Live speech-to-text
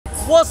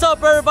What's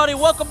up, everybody?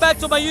 Welcome back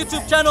to my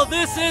YouTube channel.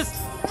 This is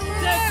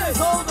Texas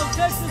Hold'em,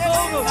 Texas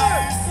Hold'em.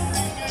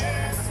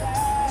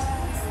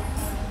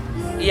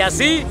 Y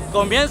así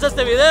comienza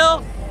este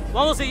video.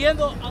 Vamos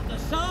siguiendo a The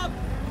Shop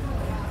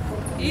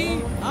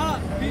y a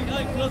Big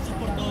Clusters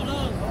por todos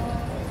lados.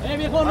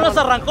 Viejo, ¿no es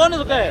arrancones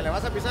o qué? ¿Le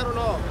vas a pisar o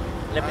no?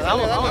 Le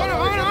pisamos,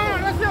 vámonos,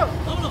 Ignacio.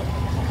 Vámonos.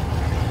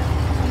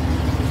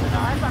 Se la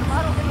va a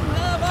desarmar, ¿o qué?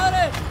 Nada,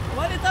 madre.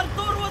 Va a necesitar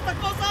turbo esta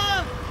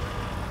cosa.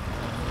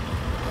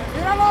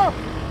 ¡Míralo!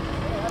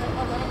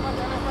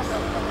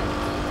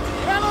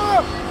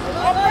 ¡Míralo!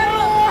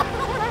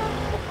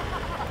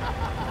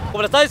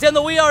 Como le estaba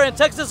diciendo, we are in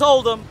Texas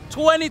Hold'em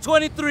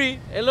 2023.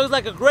 It looks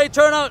like a great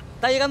turnout.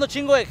 Está llegando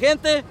chingo de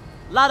gente. A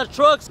lot of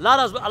trucks, a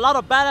lot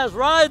of badass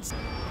rides.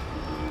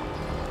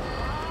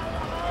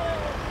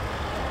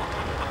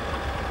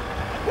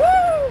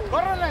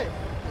 ¡Córrele!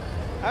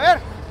 A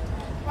ver.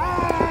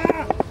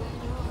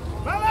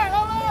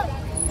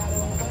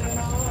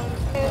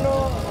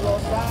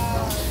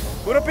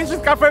 Puro pinche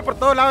Scarface por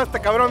todos lados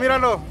este cabrón,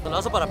 míralo.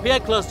 Saludazo para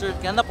PI Cluster,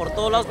 que anda por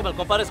todos lados como el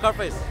compadre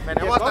Scarface.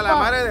 Venimos hasta la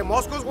madre de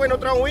moscos, güey, no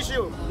trae un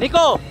windshield.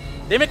 Nico,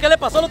 dime qué le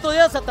pasó el otro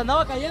día, se te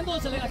andaba cayendo, ¿a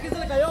quién se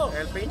le cayó?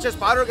 El pinche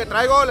Sparrow que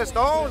traigo, el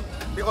Stone.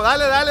 Dijo,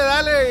 dale, dale,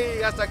 dale,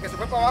 y hasta que se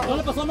fue para abajo. ¿No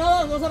le pasó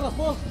nada? ¿No se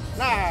raspó?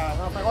 Nah,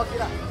 no, pegó aquí,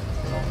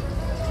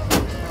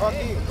 pegó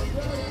aquí.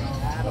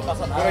 No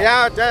pasa nada. Pero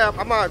ya,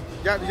 vamos,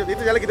 ya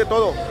le quité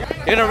todo.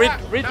 You're gonna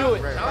redo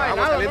it.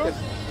 Aguas calientes.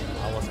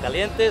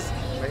 Aguascalientes,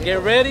 get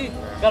ready.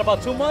 Got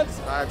about 2 months.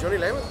 June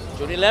 11.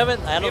 June 11,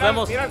 allá nos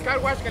vemos. Mira el car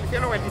wash que le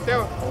hicieron el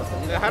liceo.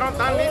 Le dejaron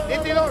tan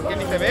nítido que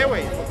ni se ve,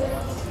 güey.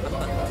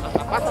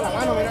 Pasa la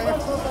mano, mira.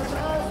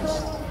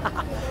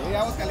 Mira,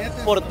 aguas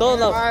calientes. Por todos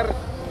lados.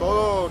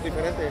 Todo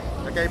diferente.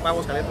 Aquí hay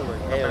pavos calientes, güey.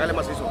 Para pegarle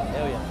macizo.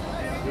 Hell yeah.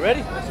 You ready?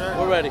 Yes, sir.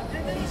 We're ready.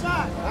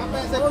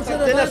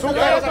 Tiene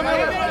azúcar esa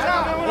madre.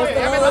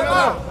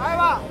 Ahí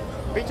va.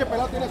 Pinche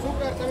pelado tiene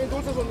azúcar, está bien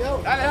dulce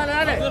sondeado. Dale, dale,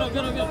 dale.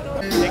 Quiero.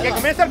 De que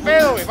comienza el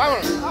pedo, güey.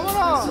 Vámonos.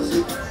 ¡Vámonos!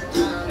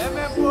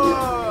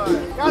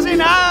 Casi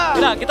nada.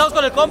 Mira, aquí estamos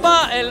con el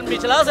compa, el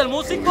Micheladas, el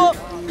músico.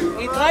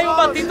 Y trae un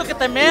batito que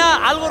te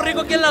mea algo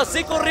rico aquí en la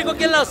hocico,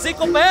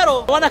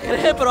 pero no van a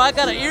creer, pero I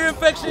got an ear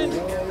infection.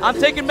 I'm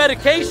taking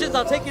medications,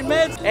 I'm taking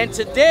meds. And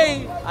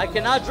today, I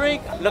cannot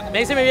drink. Look, me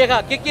dice mi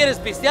vieja, ¿qué quieres,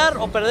 pistear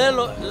o perder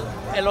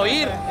el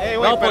oír?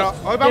 Güey, pero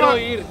hoy quiero vamos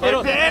oír.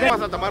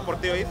 Vamos a tomar por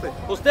ti, ¿oíste?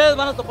 Ustedes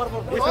van a topar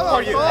por mí.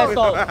 for you. Es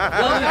todo.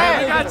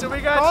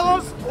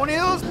 Todos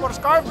unidos por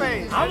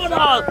Scarface.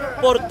 ¡Vámonos!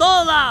 Por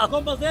todos lados.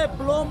 Compas de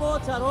plomo,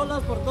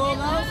 charolas por todos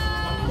lados.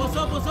 What's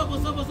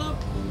up?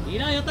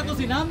 Mira, ya está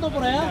cocinando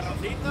por allá.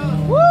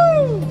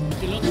 ¡Woo!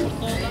 Piloto por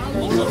todos lados.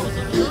 What's up?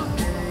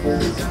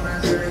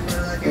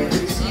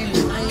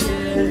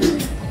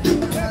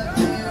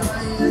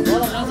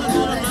 Toda la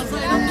raza.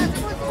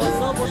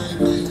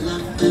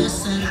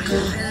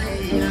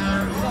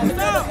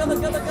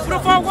 Puro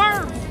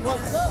forward.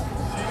 What's up?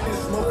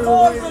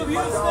 Lords of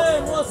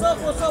Houston, what's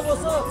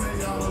up?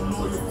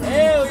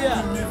 Hell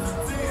yeah.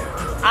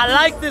 I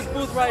like this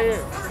booth right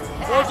here.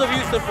 Lords of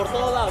Houston por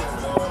todos lados.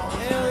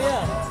 Hell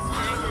yeah.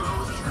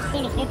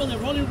 Todos los compas de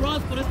Rolling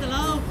Rods por este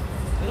lado.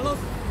 Míralos.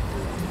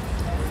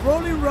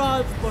 Rolling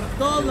Rods por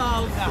todos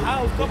lados.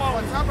 Come on,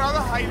 what's up,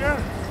 brother? How you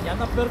doing? Ya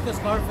andan peor que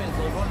Scarface,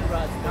 los Rolling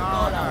Rods por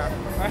todos lados.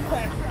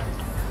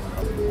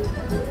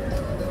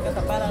 Got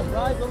the badass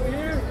rides over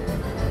here.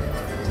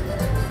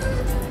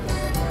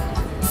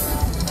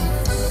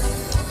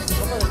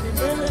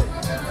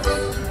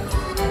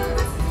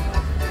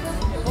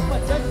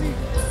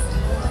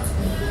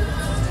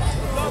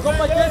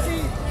 Compa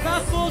Jesse,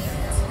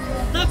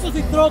 tacos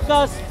y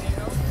trocas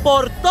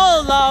por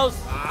todos lados.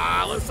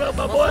 What's up,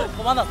 my boy?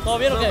 ¿Cómo andas? ¿Todo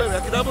bien o qué?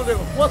 Aquí estamos,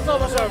 Diego. What's up,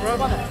 bro?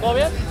 ¿Todo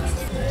bien?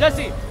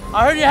 Jesse,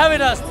 I heard you're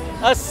having a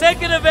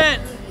second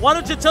event. Why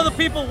don't you tell the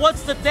people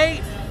what's the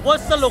date,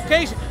 what's the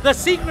location, the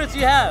secrets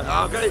you have?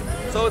 Okay,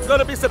 so it's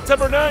gonna be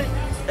September 9th,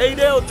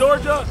 Adel,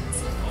 Georgia.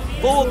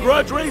 Full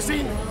grudge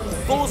racing,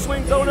 full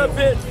swing donut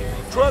pit,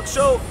 truck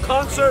show,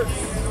 concert.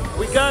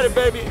 We got it,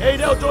 baby.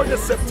 Adel, Georgia,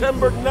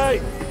 September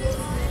 9th.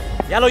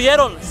 Ya lo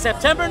oyeron,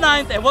 September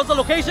 9th, and what's the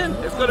location?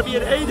 It's gonna be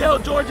in Adel,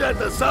 Georgia at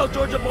the South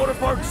Georgia Motor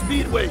Park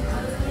Speedway.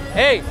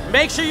 Hey,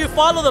 make sure you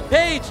follow the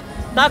page,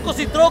 Tacos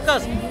y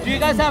Trocas. Do you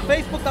guys have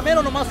Facebook también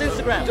o nomás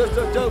Instagram?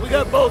 We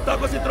got both,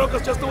 tacos y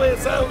trocas, just the way it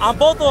sounds. On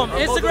both of them,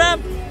 On both of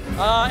Instagram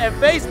and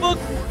Facebook.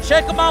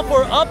 Check them out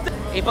for updates.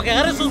 Y para que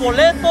agarren sus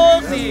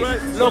boletos y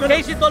right.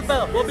 location y todo el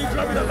pedo. We'll be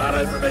dropping a lot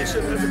of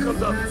information as it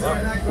comes up.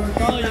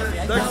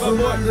 Thanks, my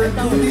boy.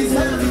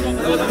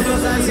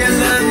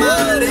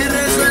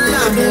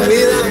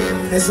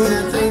 Es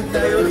una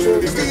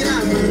 38 estira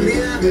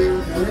mordida.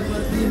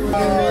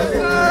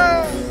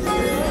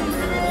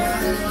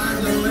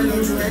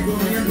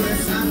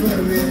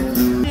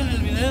 En el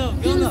video,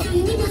 ¿qué onda?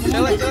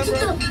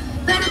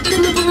 Pero que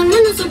me pongan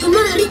menos o como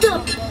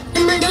delito.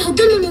 El mal dejo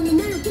que no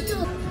me lo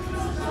quito.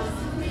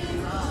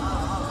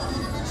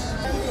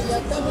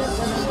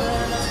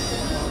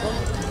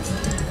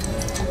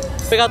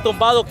 We got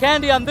tumbado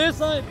candy on this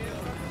side.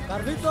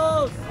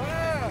 Carlitos.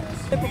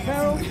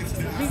 Apparel.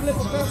 Jingle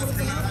por acá, por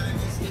este lado.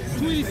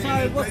 Tweety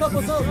Cyrus, what's up,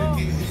 what's up?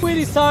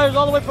 Tweety Cyrus,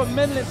 all the way from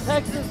Midland,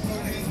 Texas.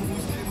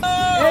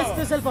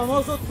 Este es el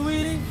famoso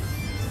Tweety.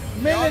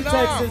 Midland,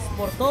 Texas,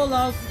 por todos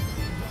lados.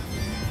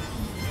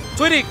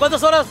 Tweety,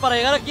 ¿cuántas horas para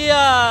llegar aquí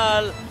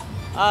a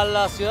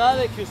la ciudad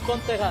de Houston,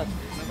 Texas?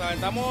 Nos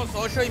aventamos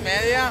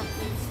 8:30.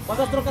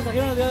 ¿Cuántas trocas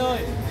trajeron el día de hoy?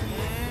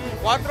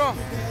 4.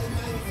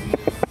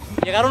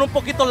 Llegaron un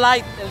poquito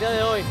light el día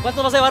de hoy.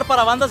 ¿Cuántos vas a llevar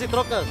para bandas y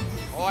trocas?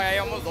 Oh, ya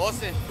llevamos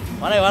 12.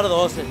 Van a llevar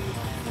 12.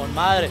 Con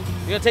madre.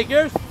 You gonna take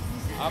yours?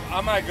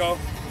 I might go.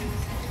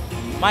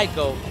 Might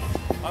go.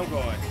 I'm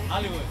going.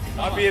 Hollywood.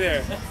 I'll be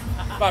there.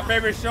 My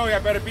favorite show. I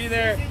better be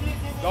there.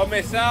 Don't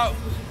miss out.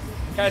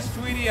 Catch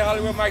Tweety and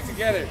Hollywood Mike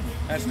together.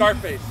 And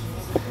Scarface.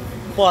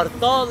 Por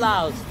todos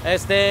lados.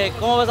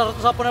 ¿Cómo ves? ¿Al rato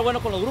se va a poner bueno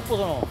con los grupos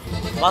o no?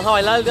 ¿Vas a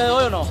bailar el día de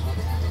hoy o no? No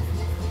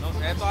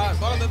sé, todavía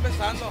lo estoy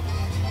pensando.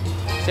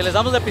 Si les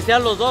damos de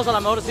pistear los dos, a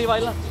lo mejor sí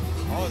bailan.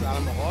 Oh, a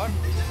lo mejor.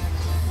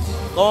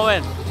 ¿Cómo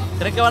ven?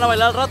 ¿Creen que van a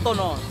bailar al rato o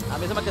no? A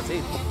mí se me hace que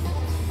sí.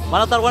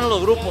 Van a estar buenos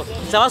los grupos.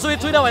 Se va a subir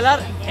Tweety a bailar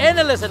en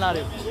el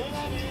escenario.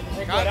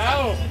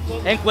 Encuerado.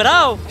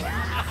 ¿Encuerado?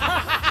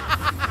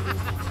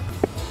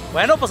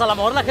 Bueno, pues a lo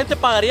mejor la gente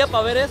pagaría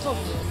para ver eso.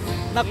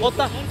 Una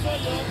cuota.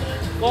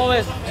 ¿Cómo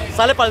ves?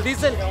 ¿Sale para el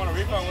diésel?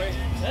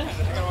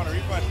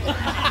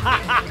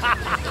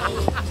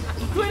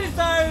 Tweety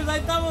Stars, ahí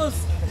estamos.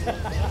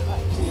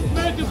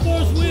 American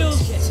Force Wheels.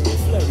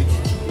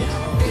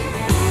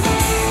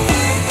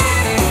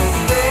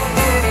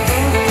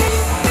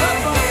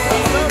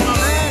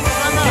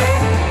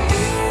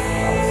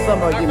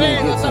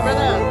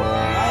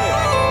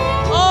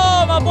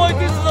 Oh, my boy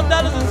Diesel from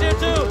Dallas is here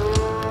too.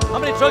 How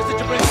many trucks did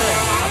you bring today?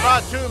 I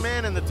brought 2,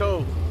 man, in the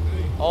tow.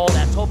 Oh,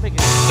 that tow pick is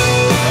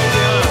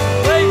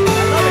crazy.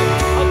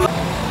 I love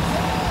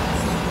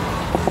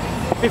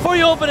it. Before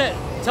you open it,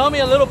 tell me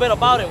a little bit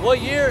about it.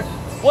 What year,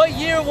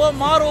 what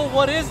model,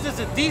 what is this?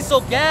 A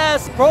diesel,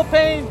 gas,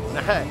 propane?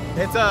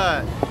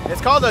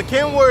 It's called a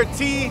Kenworth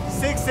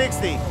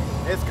T660.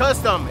 It's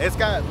custom. It's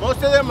got,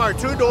 most of them are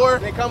 2-door.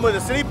 They come with a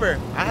sleeper.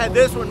 I had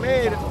this one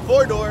made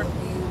 4-door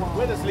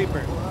with a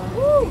sleeper.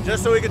 Woo.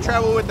 Just so we could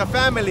travel with the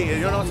family.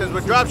 You know, since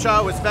with Drop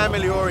Shot was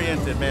family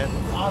oriented, man.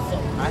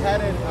 Awesome. I had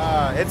it.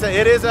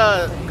 It is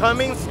a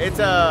Cummins. It's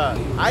a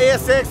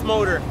ISX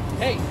motor.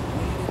 Hey,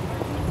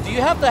 do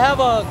you have to have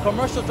a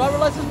commercial driver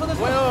license for this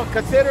one? Well,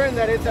 considering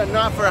that it's a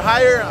not for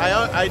hire,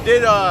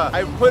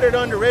 I put it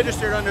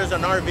registered under as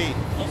an RV.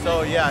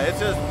 So yeah, it's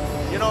just,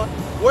 you know,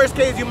 worst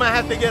case you might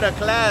have to get a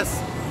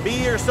class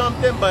B or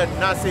something, but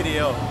not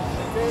CDL.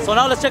 So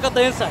now let's check out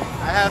the inside.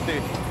 I have to.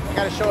 I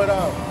gotta show it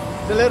off.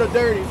 It's a little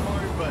dirty,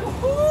 but.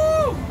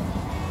 Woo!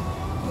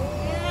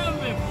 Damn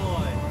it,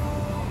 boy.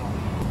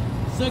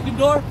 Second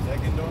door.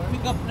 Second door.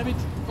 Pick up. Let me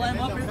climb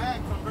up The here.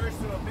 back converts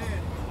to a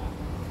bed.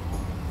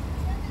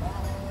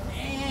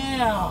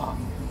 Damn.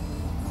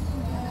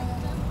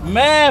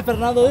 Man,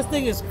 Fernando, this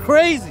thing is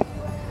crazy.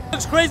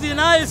 Looks crazy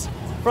nice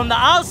from the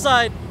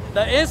outside.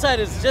 The inside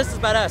is just as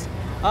badass.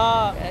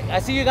 I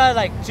see you got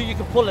so you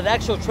can pull an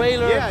actual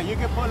trailer. Yeah, you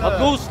can pull a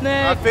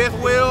gooseneck, a fifth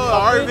wheel, a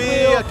RV,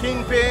 fifth wheel. a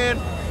kingpin,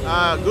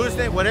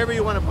 gooseneck, whatever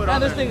you want to put Man,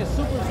 on this there. thing is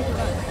super, super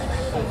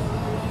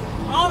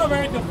nice. All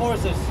American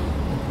forces.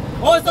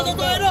 Oh, está todo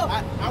bueno.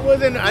 I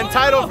wasn't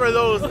entitled for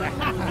those.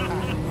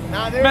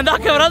 Nah, Me andaba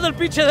quebrando el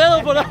pinche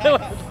dedo por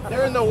ahí.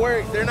 they're in the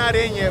works. They're not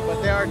in yet,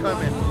 but they are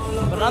coming.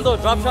 Fernando,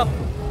 Drop Shop.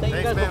 Thank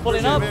you Thanks, guys man. for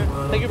pulling Appreciate up. it,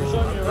 man. Thank you for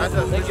showing me your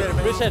Gracias. Thank you.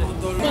 Appreciate it,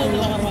 Appreciate it.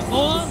 La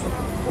barbacoa.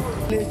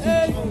 El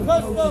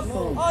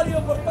custom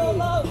audio por todos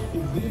lados.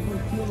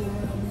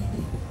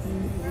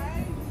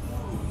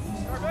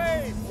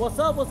 What's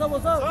up? What's up?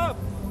 What's up?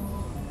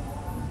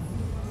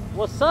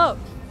 What's up?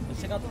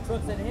 Let's check out the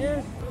trucks in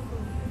here.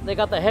 They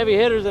got the heavy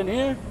hitters in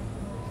here.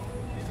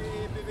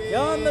 ¿Qué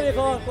onda,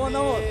 viejo? ¿Cómo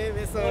andamos?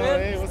 What's up, ¿Todo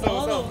bien? what's up,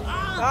 what's up? Todo.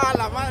 Ah,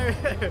 la madre.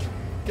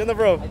 ¿Qué onda,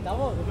 bro? Ahí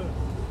estamos.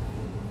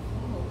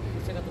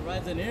 Let's check out the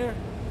rides in here.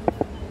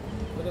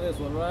 Look at this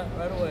one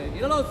right away.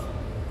 Míralos.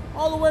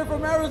 All the way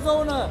from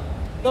Arizona.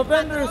 The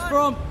vendors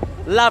from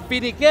La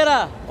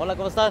Finiquera. Hola,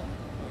 ¿cómo estás?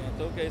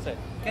 ¿Tú qué dices?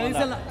 ¿Qué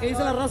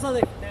dice la raza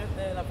de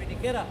La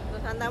Finiquera?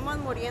 Nos andamos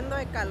muriendo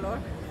de calor.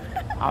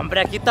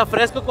 Hombre, aquí está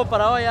fresco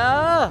comparado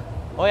allá.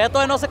 O ya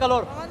todavía no hace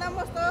calor. No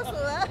andamos todos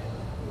sudados.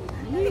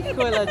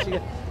 Hijo de la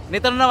chica.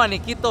 Necesitan un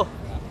abaniquito.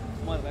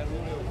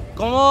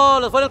 ¿Cómo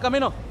les fue en el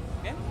camino?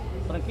 ¿Qué?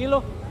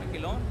 ¿Tranquilo?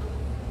 Tranquilón.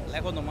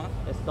 Lejos nomás.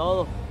 Es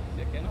todo.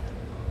 ¿De qué no?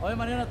 Oye,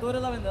 Mariana, tú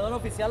eres la vendedora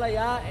oficial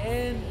allá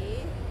en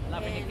La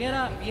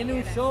Finiquera. Viene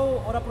un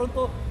show ahora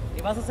pronto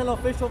y vas a ser la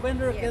official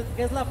vendor.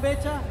 ¿Qué es la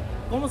fecha?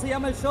 ¿Cómo se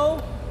llama el show?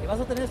 ¿Y vas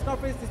a tener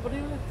Scarface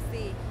disponible?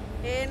 Sí.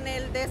 En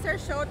el Desert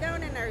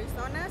Showdown en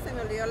Arizona, se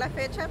me olvidó la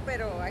fecha,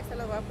 pero ahí se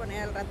los voy a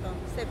poner al rato.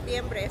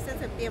 Septiembre, es en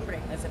septiembre.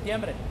 En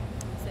septiembre.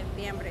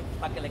 Septiembre.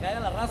 Para que le caiga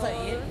la raza.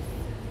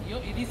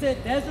 Y dice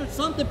Desert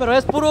something, pero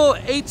es puro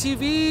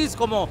ATVs,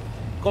 como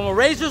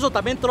racers o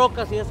también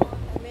trocas y eso.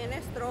 También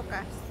es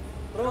trocas.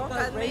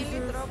 Trocas, mil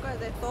racers, trocas,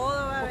 de todo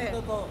va a Un haber.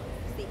 poquito de todo.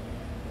 Sí.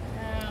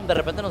 De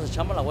repente nos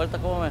echamos la vuelta,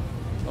 ¿cómo ven?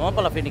 Nos vamos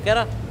para La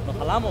Finiquera, nos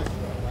jalamos.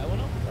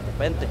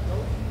 repente.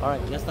 All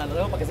right, ya está, lo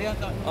dejo para que sigan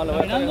Hola,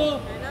 caminando.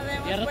 Nos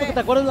vemos, Y al rato pues. que te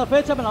acuerdes la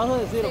fecha me la vas a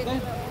decir, ¿ok?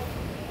 Hey,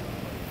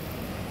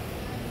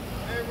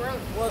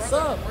 What's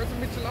up? Where's the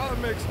michelada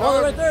mix?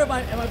 Oh, right there in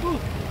my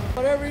booth.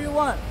 Whatever you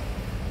want.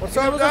 What's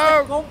Aquí up, tenemos a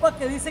este dog? compa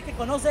que dice que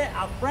conoce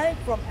a Frank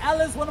from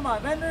Alice, one of my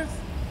vendors.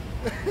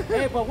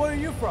 Hey, but where are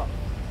you from?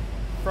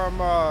 From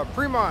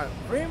Fremont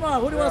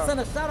Fremont. Who do you want to Yeah. send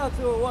a shout out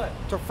to or what?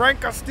 to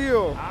Frank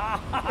Castillo.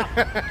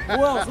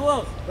 Who else? Who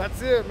else?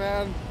 That's it,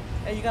 man.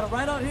 Hey, you got a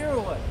ride out here or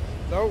what?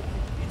 Nope.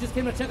 You just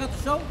came to check out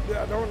the show?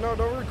 Yeah, don't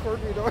record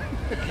me, don't.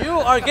 You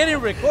are getting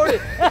recorded.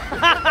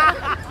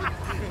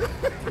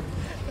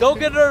 Don't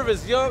get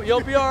nervous.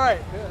 You'll be all right.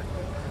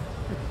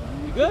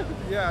 You good?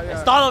 Yeah, Es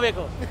yeah. todo,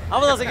 viejo.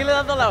 Vamos a seguirle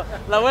dando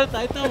la vuelta.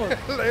 Ahí estamos.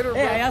 Later,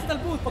 Hey, bro. allá está el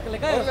booth para que le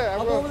caigas. Órale,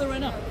 I'll bro. go over there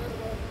right now.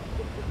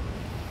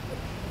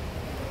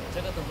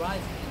 Check out the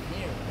rides in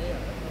here. They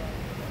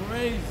are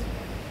crazy.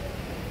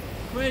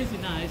 Crazy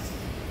nice.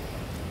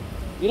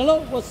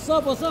 Míralo. What's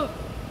up? What's up?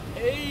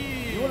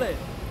 Hey. Yule.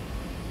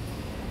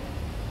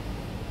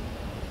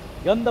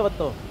 ¿Qué onda,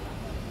 vato?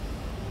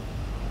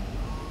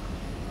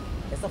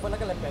 Esta fue la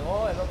que le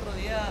pegó el otro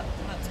día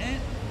una tent.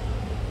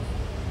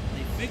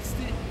 They fixed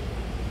it.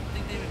 I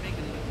think they would make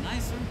it look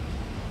nicer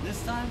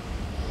this time.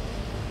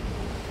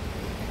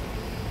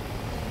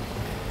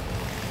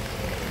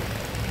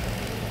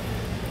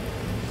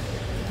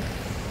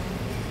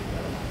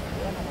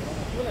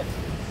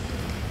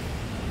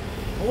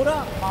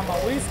 Pura mama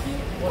whisky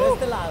por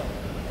este lado.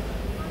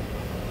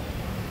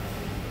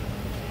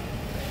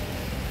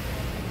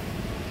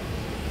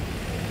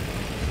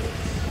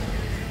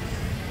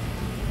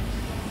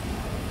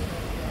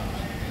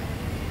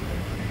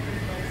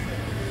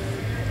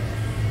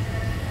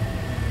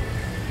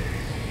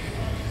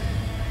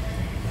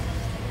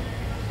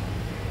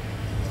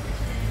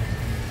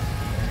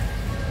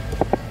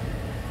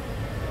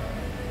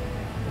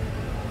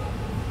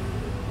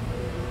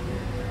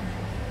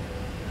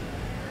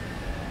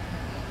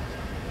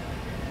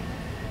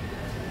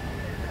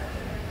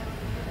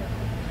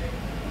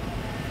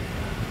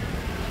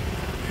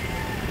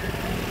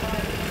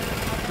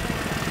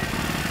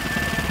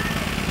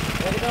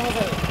 Ya que tenemos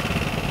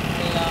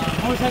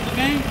el Motorcycle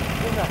Gang.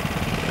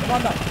 ¿Cómo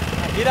anda?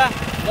 Mira,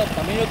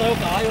 también yo traigo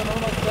caballo, no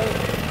uno ustedes.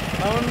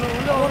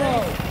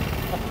 Vámonos.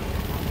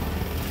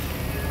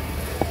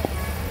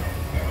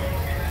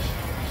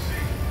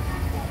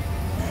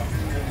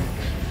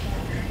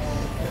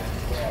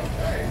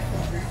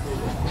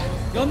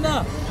 ¿Qué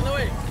onda?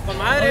 Con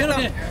madre ¿Está esta.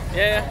 bien o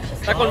Yeah.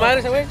 Está con madre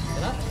ese güey.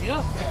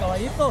 Mira, el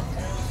caballito.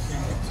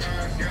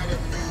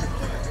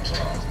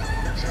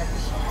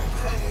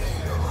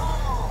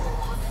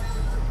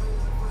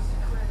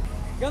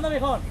 ¿Qué onda,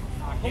 viejón?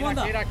 ¿Cómo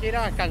anda?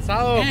 Kira,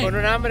 cansado, Hey. con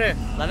un hambre.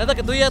 La neta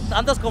que tú ya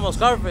andas como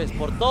Scarface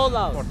por todos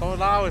lados. Por todos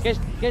lados.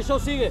 ¿Qué show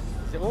sigue?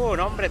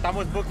 No, hombre,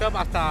 estamos booked up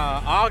hasta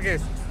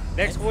August.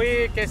 Next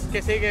week,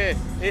 ¿qué sigue?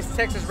 East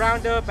Texas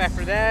Roundup,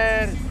 after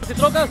that. ¿Si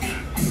trocas?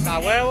 A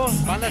huevo,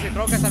 bandas y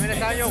trocas también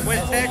este año.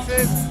 West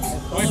Texas.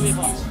 Todo,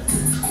 viejón.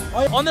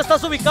 Oye, ¿dónde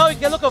estás ubicado y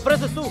qué es lo que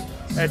ofreces tú?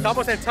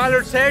 Estamos en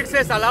Tyler,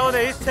 Texas, al lado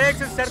de East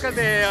Texas, cerca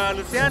de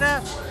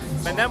Luciana.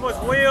 Vendemos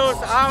wheels,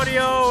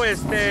 audio,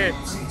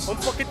 un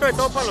poquito de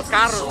todo para los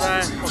carros,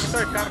 ¿verdad? Un poquito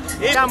de carros.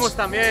 Y damos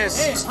también.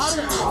 Hey,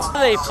 how do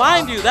they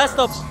find you? That's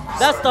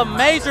the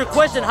major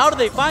question. How do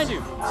they find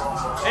you?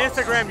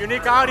 Instagram,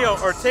 Unique Audio,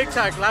 o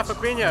TikTok, La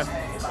Piña.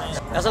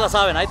 Ya se la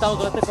saben, ahí estamos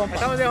con este compa.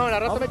 Estamos, viejo, al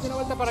rato me echo una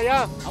vuelta para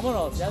allá.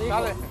 Vámonos, ya dijo.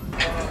 Dale.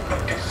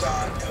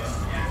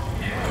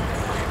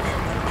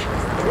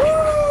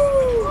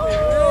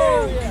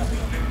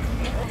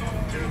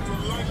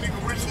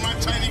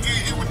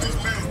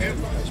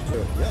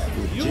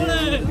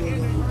 Yule!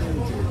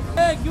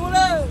 Hey,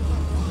 Yule!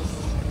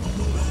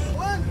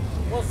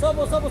 What's up,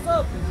 what's up, what's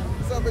up?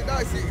 Si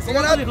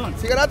 ¿Cómo ganaste,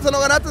 estás, si ganaste o no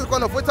ganaste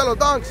cuando fuiste a los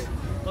Dunks.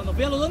 ¿Cuándo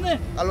fui a los dónde?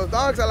 A los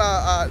Dunks,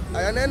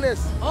 allá en Ennis.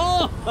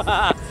 Oh!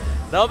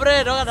 No,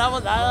 hombre, no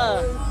ganamos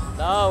nada.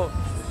 No.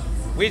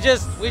 We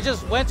just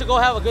went to go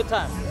have a good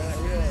time.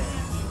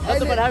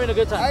 Nothing but having a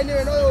good I time. didn't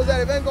even know there was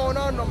that event going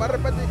on. Nomás de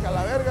repente dije, a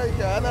la verga,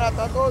 dije, van a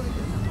estar todos.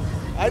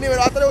 I didn't even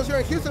know, I thought it was here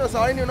in Houston, so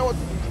I didn't even know what.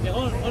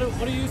 Viejón,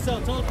 what do you sell?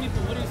 Tell the people,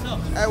 what do you sell?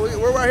 Hey,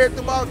 we're right here at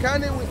Tumbado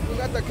Candy. We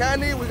got the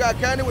candy. We got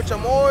candy with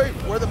chamoy.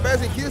 We're the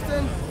best in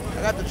Houston.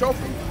 I got the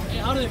trophy. Hey,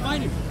 how do they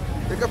find you?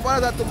 You can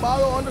find us at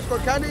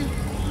Tumbado_candy.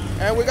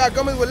 And we got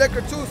gummies with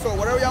liquor too, so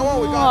whatever y'all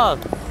want, we got.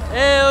 Oh,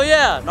 hell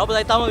yeah. No, pues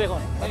ahí estamos,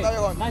 viejón. Ahí está,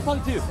 viejón. Nice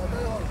talking to you.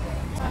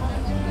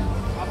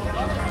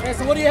 Okay,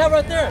 so what do you have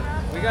right there?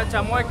 We got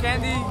chamoy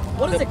candy,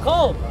 What is it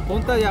called?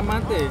 Punta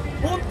Diamante,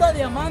 Punta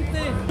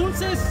Diamante.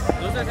 Dulces.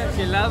 dulces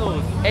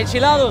enchilados.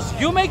 Enchilados.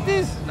 You make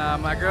these? Nah,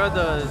 my girl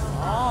does.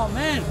 Oh,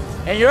 man.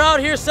 And you're out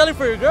here selling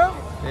for your girl?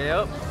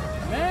 Yep.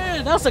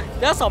 Man, that's a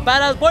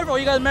badass boyfriend. Are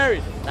you guys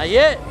married? Not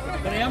yet.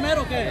 Pero ya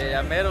mero, ¿qué?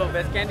 Yeah, mero,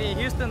 best candy in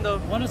Houston though.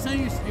 Want to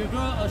send your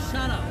girl a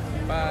shout out.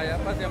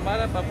 Pa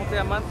Xiomara, pa Punta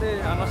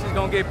Diamante. I know she's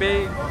gonna get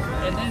paid.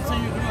 And then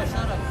send your girl a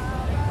shout out.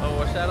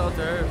 Oh, a shout out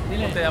to her.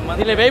 Punta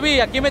Diamante. Dile, baby,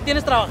 aquí me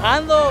tienes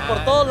trabajando por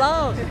todos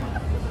lados.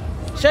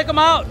 Check him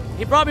out.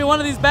 He brought me one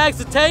of these bags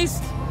to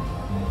taste.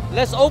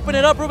 Let's open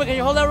it up, Ruben. Can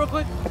you hold that real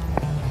quick?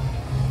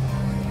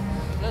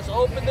 Let's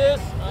open this.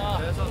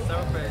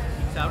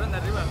 Se abren de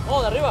arriba.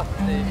 Oh, de arriba.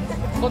 Sí.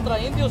 Contra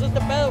indios este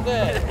pedo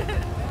que.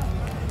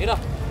 Mira.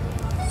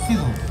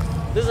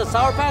 This is a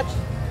Sour Patch.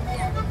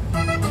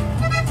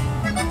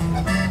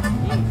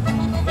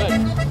 Good.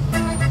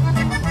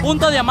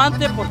 Punta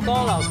Diamante por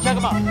todos lados. Check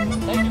them out.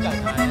 Thank you guys.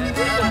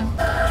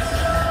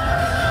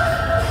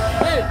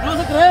 Hey, no vas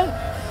a creer.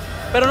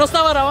 Pero no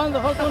estaba grabando.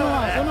 Uno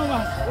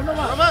más.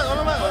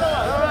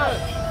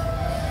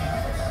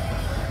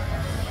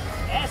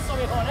 Eso,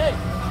 viejo. Hey.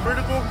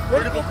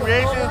 Vertical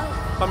Creation.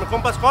 Para mi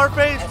compa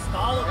Scarface.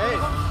 Hey.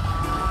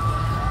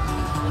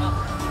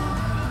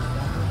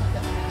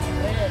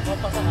 No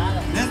pasa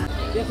nada.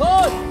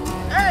 ¡Viejón!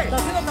 Hey. ¿Está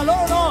haciendo calor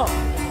o no?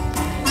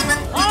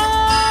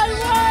 ¡Ay,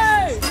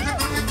 güey!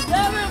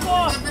 ¡Ya me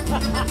voy!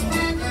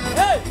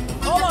 ¡Hey!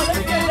 Hold on, let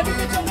me get another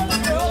beer,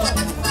 hold on.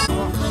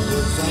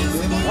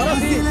 Ahora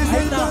sí,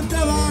 ahí está.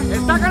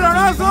 Está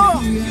caloroso.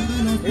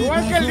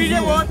 Igual que el DJ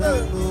Bot.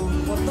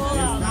 Por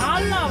toda. ¡A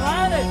la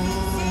madre!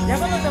 Ya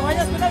cuando te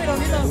vayas con una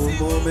vironita. Un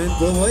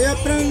momento voy a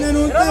prender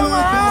un ¡Mira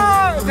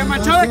nomás! ¡Se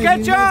manchó de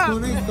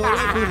ketchup!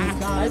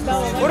 Ahí está,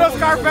 Puro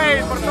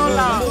Scarface por todos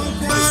lados.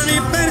 Mi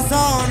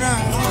persona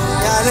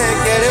ya le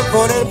quieren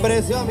poner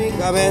precio a mi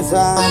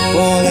cabeza.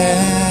 Por él.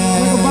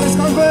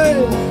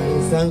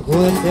 San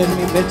Juan en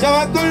mi pecho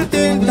va con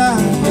tinta.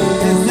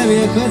 Ese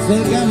viejo es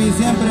el que a mí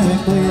siempre me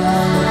cuida.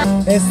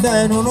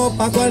 Está en uno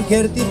pa'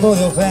 cualquier tipo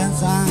de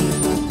ofensa.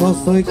 No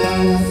soy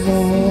cagando.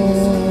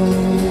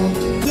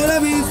 Yo la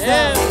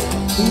vista.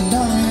 Y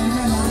también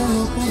me la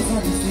robo por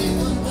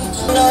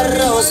su la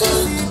rosa.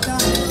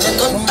 Me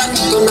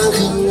contacto con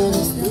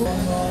ángeles.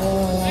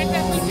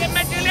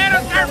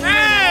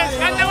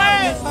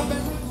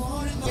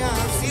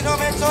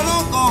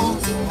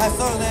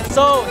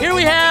 So here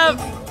we have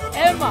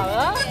Emma,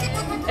 ¿verdad?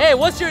 Hey,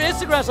 what's your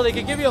Instagram so they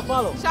can give you a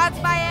follow? Shots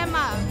by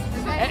Emma.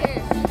 Right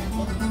here.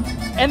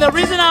 And the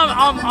reason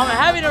I'm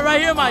having it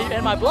right here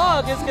in my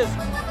blog is because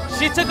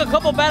she took a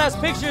couple badass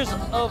pictures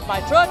of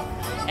my truck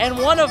and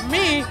one of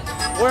me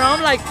where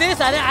I'm like this.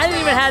 I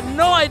didn't even had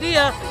no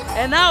idea,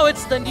 and now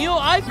it's the new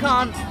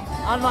icon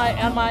on my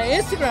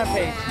Instagram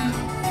page.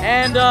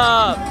 And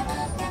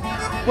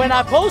when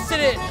I posted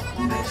it,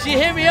 she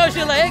hit me up. She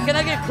was like, "Hey, can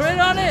I get credit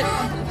on it?"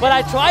 But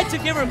I tried to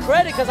give her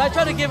credit because I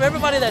try to give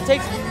everybody that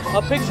takes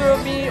a picture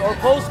of me or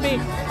posts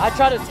me, I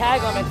try to tag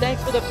them and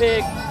thanks for the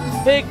pig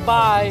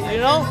bye, you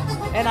know.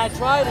 And I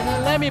tried and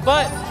didn't let me,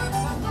 but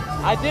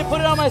I did put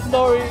it on my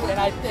story, and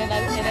I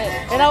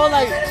was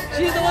like,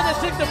 she's the one that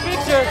took the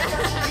picture.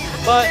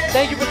 But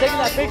thank you for taking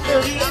that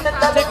picture. You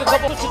take a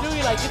couple to do.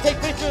 You take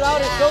pictures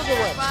out and show the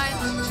way.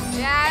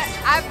 Yeah,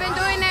 I've been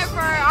doing it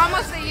for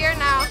almost a year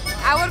now.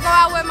 I would go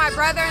out with my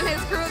brother and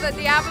his crew, the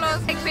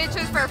Diablos, take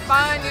pictures for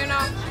fun, you know,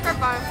 for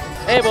fun.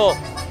 Hey, well,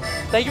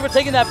 thank you for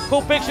taking that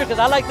cool picture because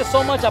I liked it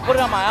so much. I put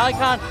it on my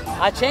icon.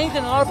 I changed it,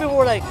 and a lot of people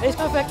were like, "Hey,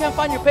 Scarface, I can't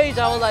find your page."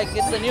 I was like,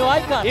 "It's the new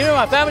icon." Even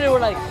my family were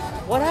like,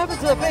 "What happened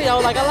to the page?" I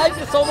was like, "I liked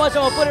it so much,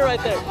 I'm gonna put it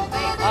right there."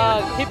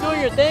 Keep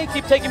doing your thing,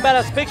 keep taking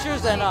badass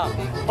pictures, and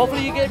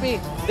hopefully you get me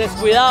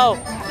Descuidado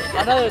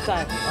another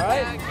time. All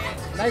right?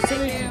 Nice to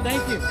meet you.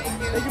 Thank you.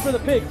 Thank you for the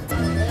pig.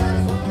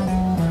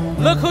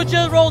 Look who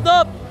just rolled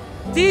up.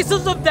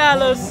 Diesels of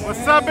Dallas.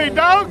 What's up, big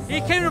dog?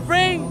 He came to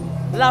bring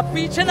La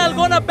Pinche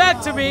Nalgona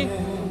back to me,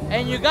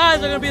 and you guys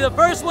are gonna be the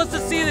first ones to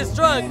see this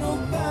truck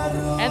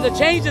and the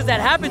changes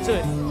that happened to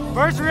it.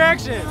 First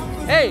reaction.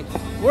 Hey,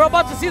 we're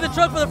about to see the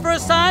truck for the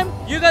first time.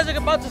 You guys are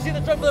about to see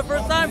the truck for the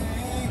first time.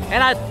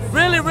 And I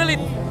really, really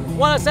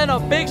want to send a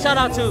big shout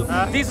out to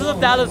Diesels of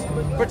Dallas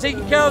for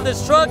taking care of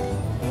this truck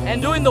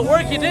and doing the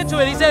work he did to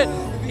it. He said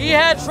he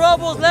had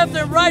troubles left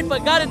and right,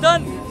 but got it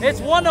done. It's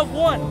one of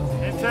one.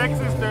 In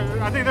Texas,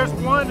 I think there's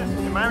one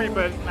in Miami,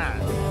 but nah.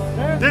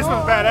 This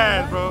one's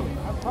badass, bro.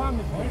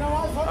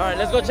 All right,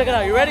 let's go check it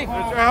out. You ready?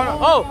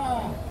 Oh,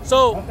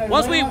 so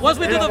once we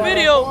do the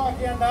video,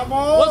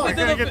 I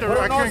couldn't get the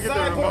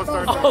remote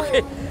start.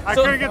 Okay. I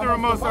couldn't get the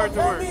remote start to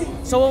work.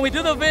 So when we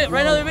do the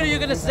right now the video, you're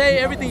gonna say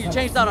everything you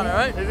changed out on it,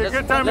 right? Is it a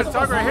good time to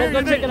talk right here?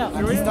 Let's go check it out.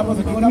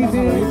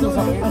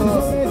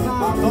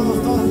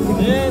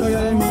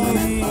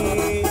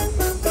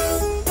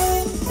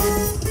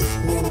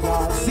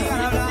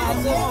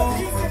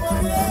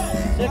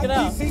 Check it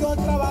out.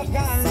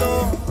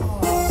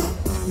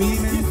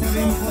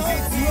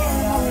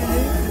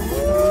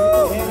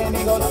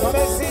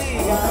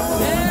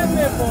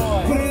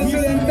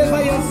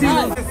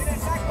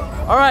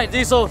 All right,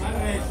 Diesel.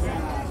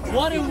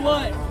 What and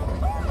what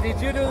did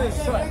you do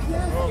this truck?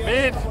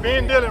 Me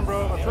and Dylan,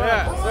 bro.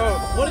 Yeah. So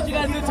what did you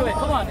guys do to it?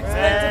 Come on,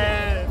 explain to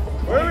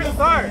me. Where do we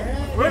start?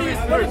 Where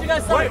did you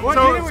guys start?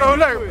 So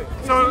look.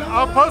 So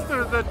I'll post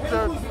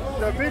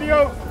the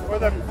video or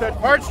the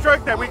parts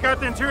truck that we got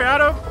the interior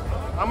out of.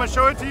 I'm gonna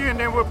show it to you, and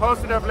then we'll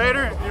post it up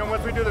later. You know,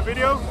 once we do the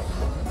video.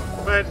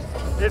 But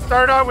it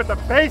started out with a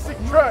basic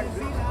truck.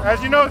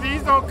 As you know,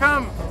 these don't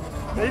come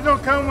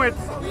with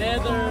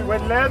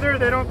leather.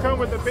 They don't come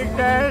with a big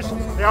dash.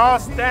 They're all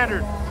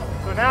standard.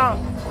 So now,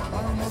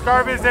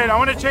 Scarface said, I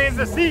want to change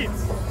the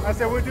seats. I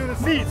said, we'll do the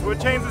seats. We'll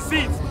change the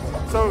seats.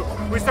 So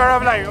we start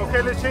off like,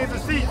 okay, let's change the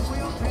seats.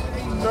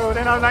 So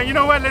then I was like, you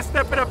know what? Let's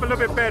step it up a little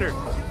bit better.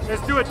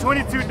 Let's do a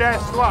 22-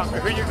 swap.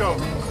 Here you go.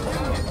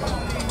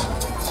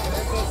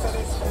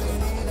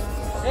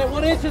 Hey,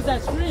 what inch is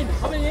that screen?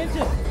 How many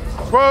inches?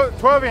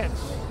 12 inch.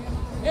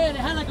 Hey, and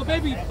it had like a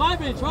baby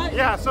 5 inch, right?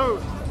 Yeah, so,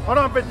 hold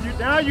on, but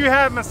now you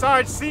have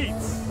massage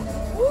seats.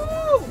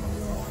 Woo!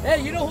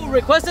 Hey, you know who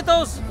requested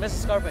those?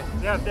 Mrs. Scarpe.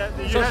 Yeah,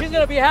 so she's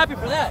gonna be happy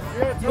for that.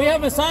 Yeah, we have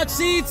massage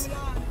seats.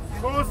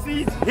 Cool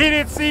seats,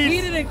 heated seats.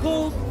 Heated and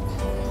cooled.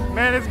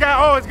 Man, it's got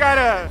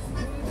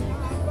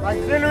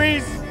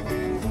auxiliaries.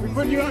 We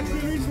put new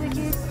auxiliary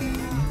switches.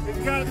 It's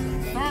got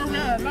star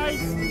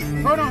lights.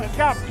 Hold on, it's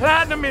got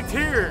platinum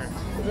interior.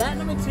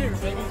 Platinum interior,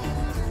 baby.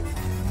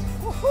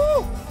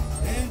 Woohoo!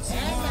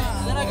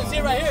 Yeah, then I can see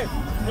it right here.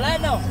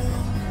 Platinum.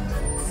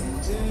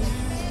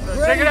 So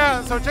check it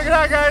out. So check it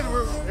out, guys.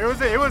 It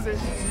was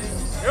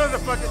a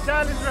fucking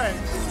challenge, right?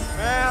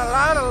 Man, a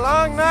lot of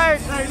long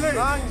nights,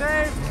 long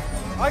days.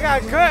 I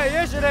got cut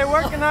yesterday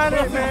working on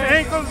it, man.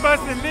 Ankles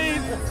busting,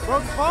 knees,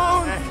 broke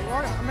bones.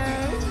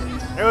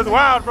 Man, it was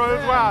wild, bro. It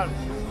was wild.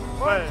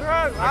 But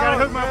truck. I gotta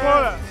hook my boy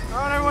up.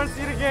 I don't ever want to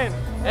see it again.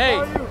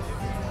 Hey,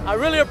 I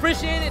really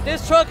appreciate it.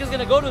 This truck is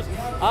gonna go to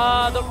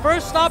the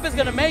first stop is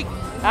gonna make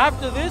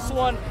after this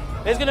one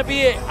is gonna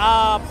be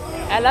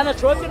Atlanta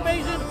Truck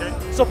Invasion,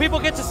 so people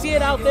get to see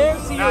it out there,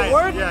 see your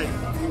work. Yeah.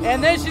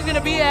 And then she's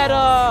gonna be at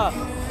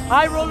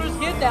High Rollers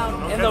Get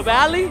Down in the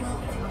Valley,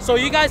 so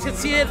you guys can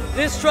see it.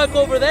 This truck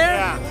over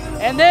there,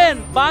 and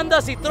then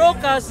Bandas y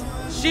Trocas,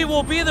 she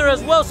will be there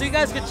as well, so you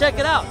guys can check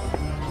it out.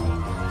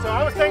 So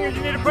I was thinking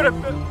you need to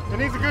it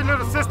needs a good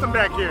little system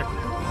back here.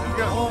 Let's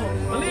go. Oh,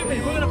 believe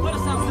me, we're gonna put a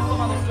sound system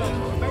on this truck.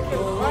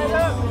 Right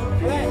up.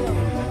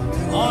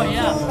 Oh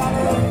yeah.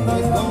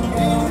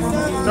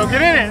 So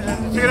get in it.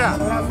 Check it out.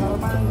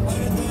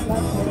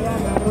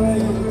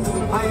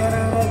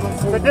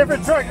 It's a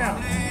different truck now.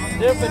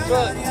 Different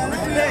truck.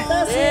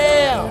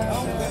 Damn.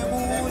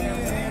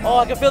 Oh,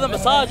 I can feel the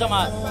massage on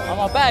my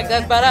back.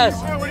 That's badass.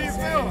 What do you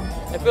feel?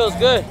 It feels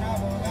good.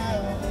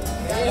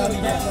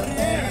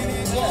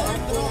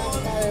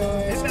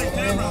 It's that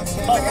camera.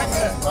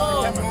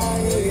 Oh,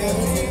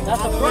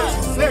 that's the front.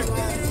 Look.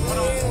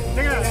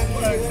 Check it out.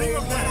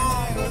 Single plan.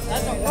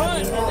 That's the front.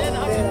 And then I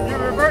can... You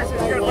reverse it.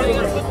 You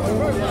gotta put the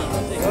reverse on.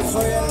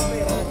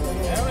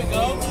 There we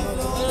go.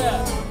 Look at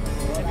that.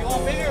 If you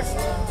want bigger.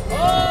 Oh!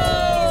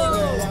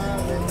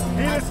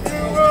 Heated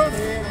steering wheels.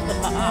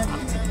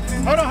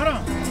 Hold on.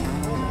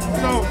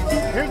 So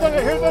here's the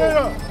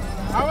little.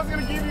 I was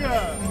gonna give you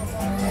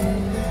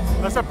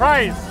a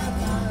surprise.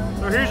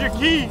 So here's your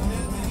key.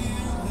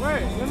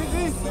 Wait, let me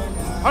see.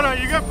 Hold on,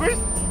 you got push?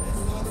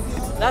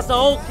 That's the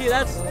old key.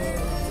 That's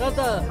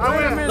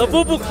the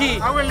boo-boo key.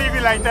 I wouldn't leave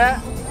you like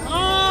that.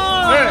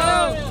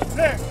 Oh!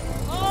 Look.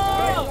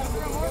 Oh!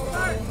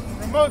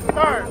 Remote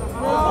start.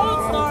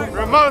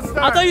 Remote start.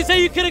 I thought you said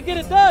you couldn't get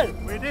it done.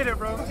 We did it,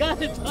 bro.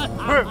 Got it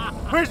done.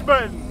 Push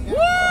button. Woo!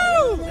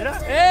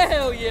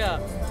 Hell yeah.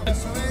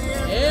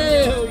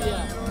 Hell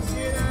yeah.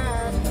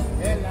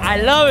 I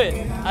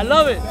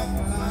love it.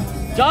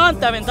 John,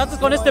 te aventaste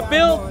con este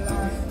build.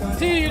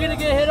 See, you're gonna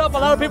get hit up. A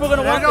lot of people are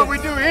gonna want it. We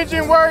do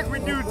engine work, we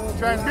do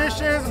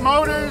transmissions,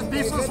 motors,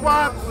 diesel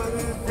swaps,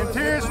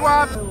 interior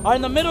swaps. Are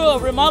in the middle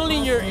of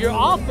remodeling your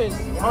office.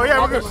 Oh yeah,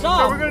 we're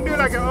gonna do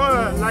like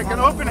an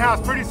open house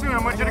pretty soon. I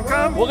want you to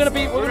come. We're gonna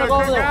go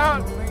over there.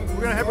 Out.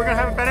 We're gonna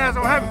have a badass.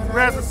 We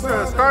have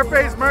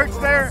Scarface merch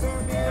there.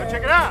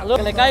 Check it out.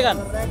 Look, le caigan.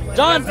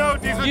 John,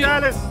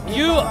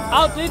 you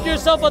outdid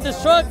yourself on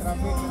this truck.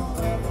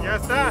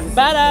 Yes, sir.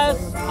 Badass.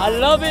 I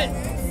love it.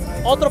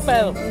 Otro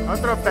pedo.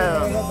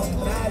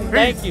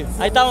 Thank you.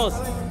 Ahí estamos.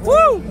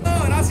 Woo!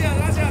 Gracias.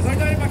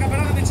 Ahorita viene para acá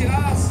para las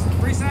enchiladas.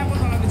 Free sample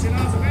para las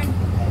enchiladas, ¿ok?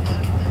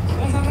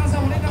 Esa raza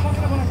bonita,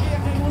 póngala por aquí.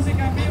 Aquí hay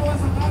música en vivo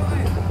esta tarde.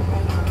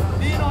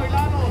 Dino y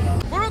Lalo.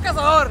 ¡Puro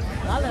cazador!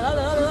 Dale.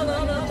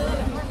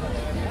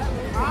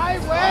 ¡Ay,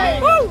 güey!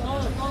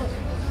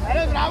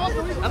 ¿Eres bravo, tú?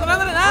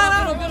 Ándale,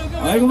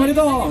 Ay,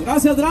 compadrito,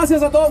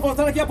 gracias a todos por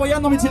estar aquí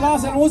apoyando a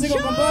Micheladas, el músico,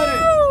 compadre.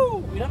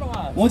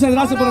 Muchas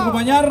gracias por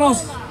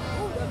acompañarnos.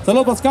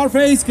 Saludos para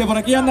Scarface, que por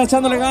aquí anda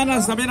echándole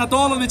ganas. También a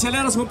todos los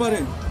micheleros,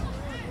 compadre.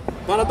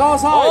 Para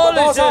todos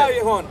hay,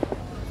 viejón.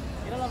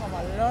 Mira la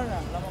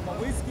mamalona, la mamá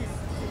whisky.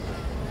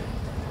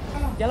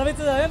 ¿Ya la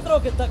viste de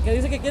adentro? Que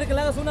dice que quiere que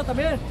le hagas una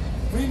también.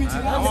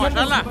 Vamos a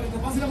echarla.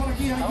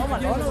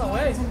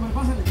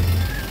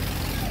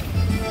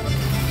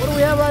 What do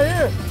we have right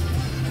here?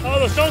 Oh,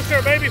 the soul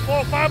shirt, baby.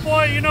 405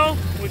 boy, you know.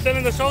 We're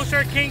selling the soul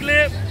shirt, King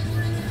Lip.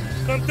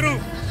 Come through.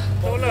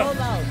 Hold up.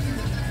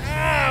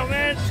 Ah,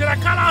 man. Should I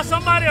call out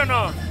somebody or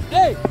no?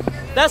 Hey,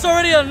 that's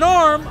already a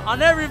norm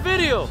on every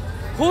video.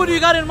 Who do you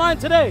got in mind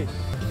today?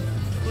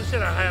 Who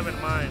should I have in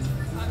mind?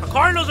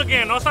 Carlos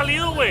again. No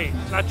salido, güey.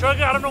 La truck,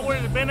 I don't know where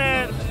it's been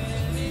at.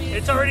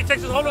 It's already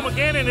Texas Hold'em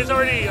again, and it's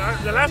already,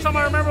 the last time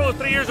I remember was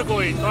 3 years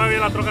ago, y todavía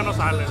la troca no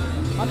sale.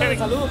 Mándale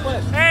saludos,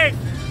 pues. Hey,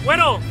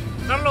 bueno,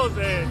 Carlos,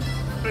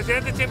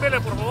 presidente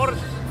Chimbele, por favor,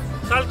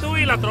 Sal tú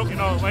y la troca.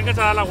 No,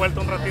 vénganse a dar la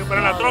vuelta un ratito, pero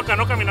en la troca,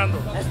 no caminando.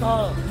 Es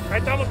todo. Ahí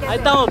estamos, Ahí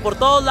estamos, por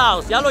todos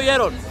lados. Ya lo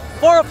oyeron.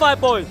 405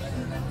 Boys.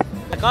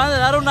 Me acaban de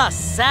dar una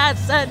sad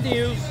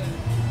news.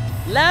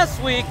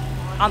 Last week,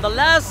 on the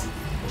last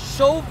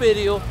show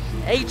video,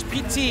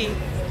 HPT,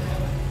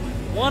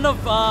 one of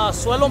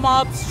Suelo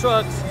Mob's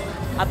trucks,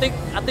 I think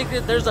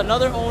that there's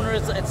another owner,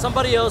 it's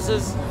somebody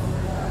else's.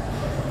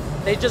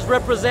 They're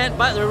represented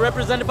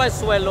by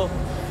Suelo.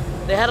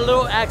 They had a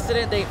little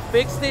accident, they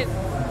fixed it.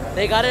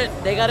 They got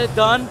it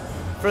done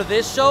for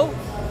this show.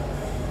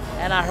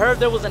 And I heard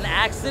there was an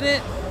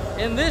accident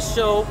in this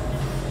show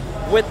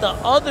with the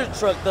other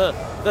truck, the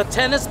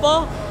tennis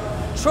ball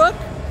truck.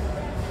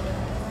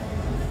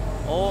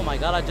 Oh my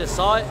God, I just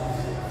saw it.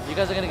 You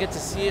guys are gonna get to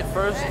see it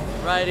first,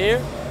 right here.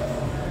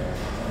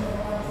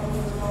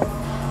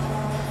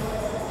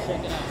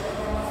 Check it out.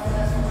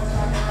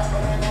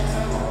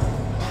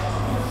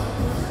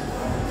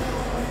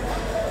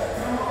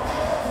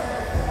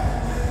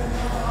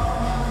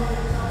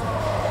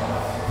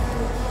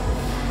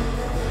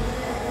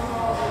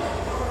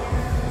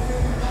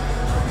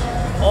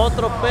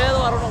 Otro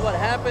pedo, I don't know what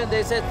happened.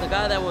 They said the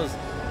guy that was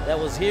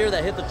here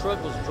that hit the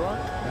truck was drunk.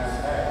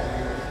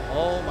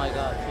 Oh my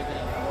God, check it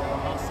out.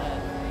 How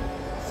sad.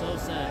 So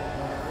sad.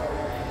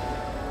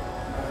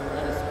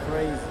 That is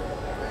crazy.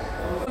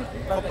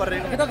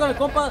 Aquí está con el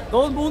compa,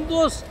 Dos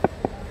Mundos.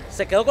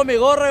 Se quedó con mi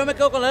gorra, yo me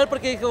quedo con él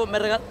porque dijo,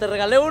 te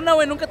regalé una,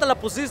 güey, nunca te la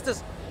pusiste.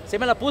 Sí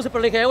me la puse,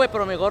 pero le dije, güey,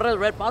 pero mi gorra es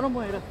Red Bottom,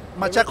 güey.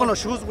 Machá con los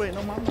shoes, güey,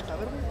 no mames, a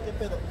ver, güey, qué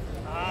pedo.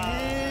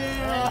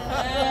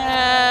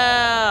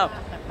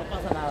 No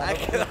pasa nada.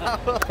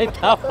 Ahí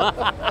estaba.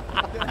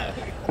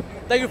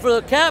 Thank you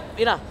for the cap.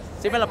 Mira,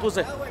 sí me la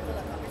puse.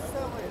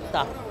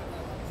 Está.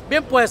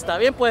 Bien puesta,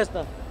 bien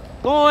puesta.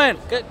 ¿Cómo ven?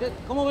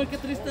 ¿Cómo ven qué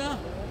triste?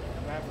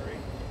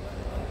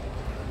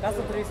 Caso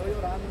triste.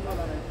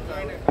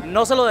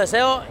 No se lo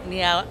deseo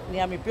ni a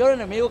mi peor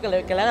enemigo que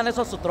le hagan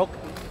eso a su troca.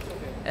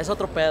 Es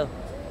otro pedo.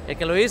 El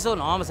que lo hizo,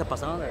 no, me se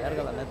pasaron de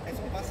verga, la neta.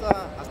 Eso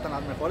pasa hasta en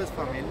las mejores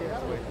familias,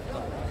 güey.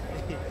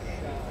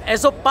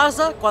 Eso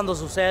pasa cuando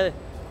sucede.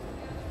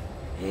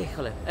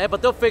 Híjole.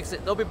 But they'll fix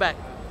it. They'll be back.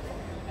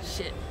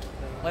 Shit.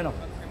 Bueno.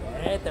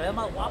 Te ves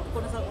más guapo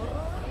con esa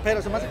gorra.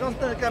 Pero se me hace que vamos a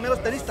tener que cambiar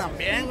los tenis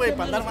también, güey,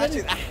 para andar más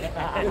chido.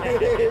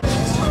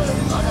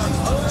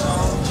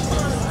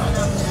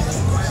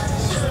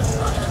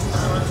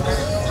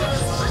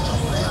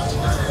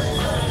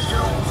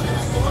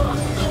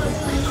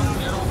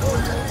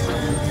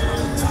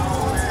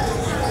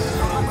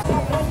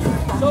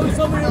 Show me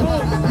some of your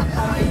moves.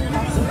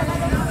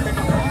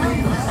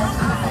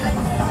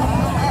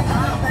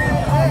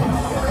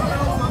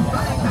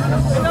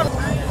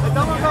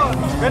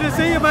 Good to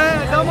see you,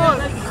 man. Estamos.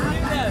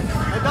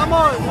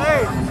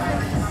 Hey,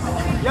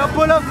 y'all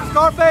pull up to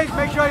Scarface.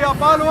 Make sure y'all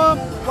follow him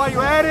while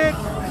you're at it.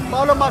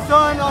 Follow my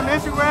son on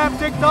Instagram,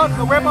 TikTok,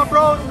 the Wepa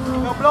Bros.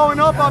 They're blowing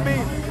up on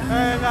me.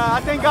 And I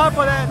thank God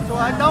for that. So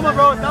estamos,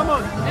 bro.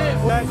 Estamos. Hey,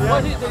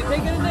 did he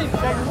take anything?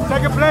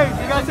 Second place.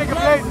 You got second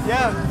place.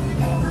 Yeah.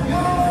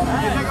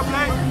 Second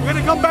place. We're going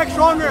to come back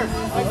stronger.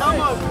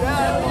 Estamos.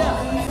 Yeah.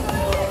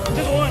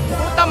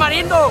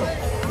 Tamarindo.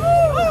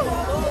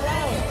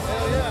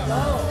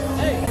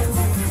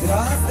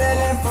 Los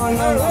teléfonos no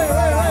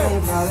paran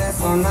nunca de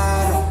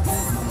sonar.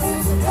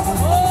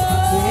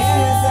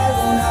 ¿Tienes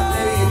alguna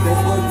pebita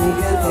por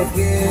quien te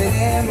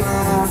quiere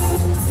más?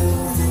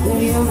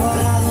 Bien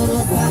borrado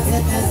los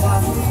paquetes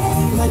bajos,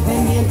 no hay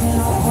pendiente,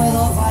 no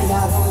puedo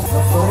fallar.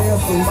 Los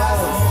correos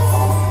tumbados.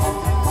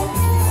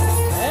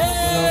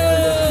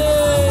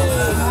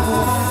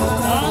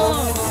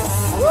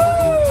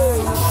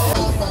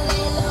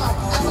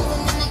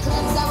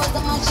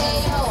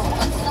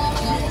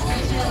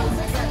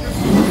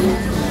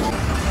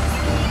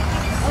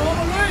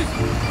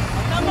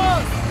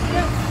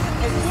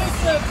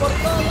 Por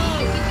todos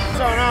lados. What's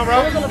going on,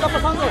 bro? ¿Qué le está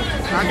pasando?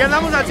 Aquí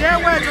andamos al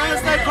 100, güey, trying to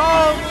stay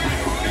calm.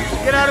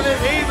 Get out of this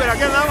heat, pero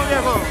aquí andamos,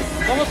 viejo.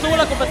 ¿Cómo estuvo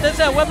la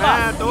competencia de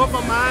Wepa? Estuvo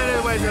con madre,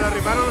 güey, se la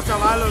rifaron los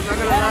chavalos.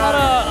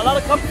 A lot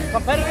of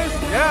competitors?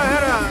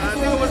 Yeah, I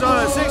think it was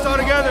 6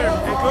 altogether,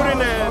 including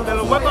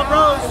the Wepa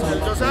Bros,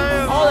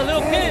 Josiah. Oh, the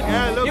little kid.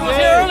 Yeah, little he kid. was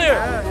here earlier.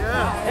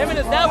 Yeah. Him and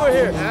his dad were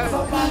here.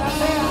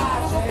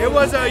 Yeah. It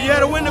was, you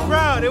had to win the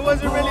crowd. It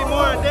wasn't really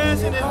more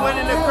dancing, it's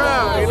winning the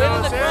crowd. You know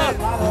what I'm saying?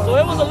 So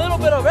it was a little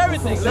bit of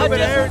everything. A little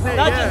bit of everything,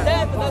 not just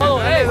that. Oh,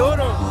 hey.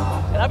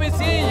 And I've been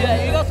seeing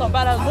you got some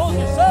badass moves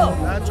yourself.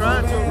 I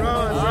tried to,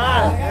 bro. That's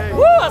right. Hey.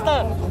 Woo,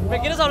 hasta me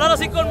quieres hablar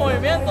así con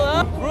movimiento,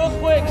 ¿eh? Real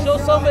quick, show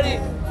somebody,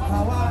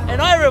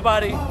 and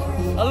everybody,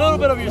 a little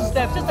bit of your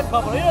steps. Just a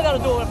couple. You don't gotta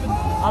do it.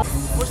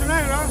 What's your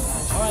name, bro? All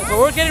right, so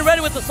we're getting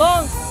ready with the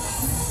song.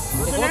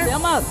 ¿Cómo te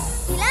llamas?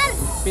 Pilar.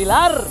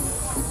 Pilar.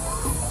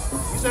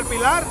 You said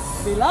Pilar?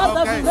 Pilar,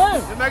 that's his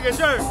name. Just making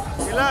sure.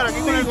 Pilar, aquí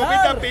con el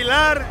compita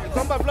Pilar, el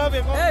compa Flavio,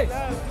 el compa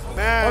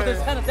Pilar. Or this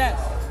kind of dance.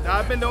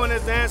 I've been doing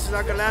this dance since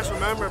I can last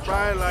remember,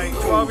 probably like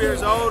 12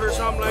 years old or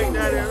something like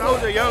that. And I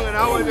was a young and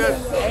I was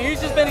just... And you've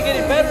just been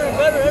getting better and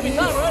better every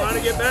time, right? Trying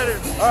to get better.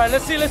 All right,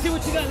 let's see what you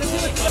got. Let's see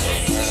what you got.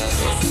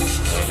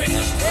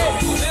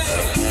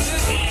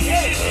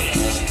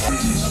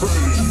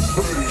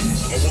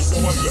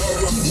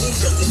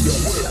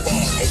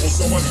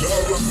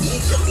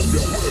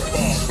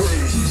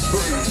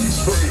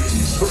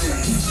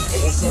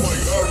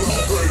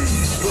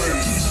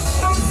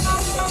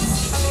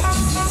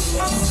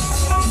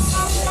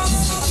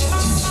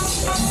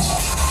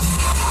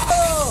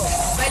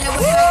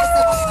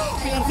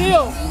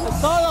 Filancillo,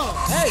 es todo.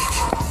 Hey,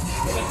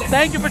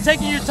 thank you for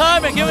taking your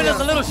time and giving us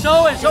a little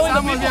show and showing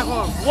the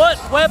people what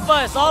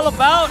Huepa is all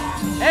about.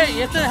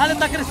 Hey, este jale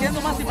está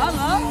creciendo más y más,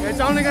 ¿no? It's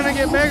only gonna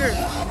get bigger.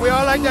 We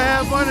all like to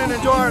have fun and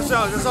enjoy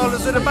ourselves. That's all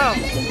it's about.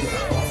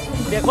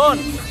 Viejón,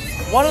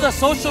 what are the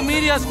social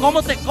medias?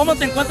 ¿Cómo te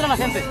encuentra la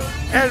gente?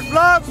 El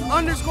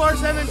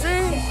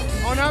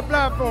Vlog_17 on our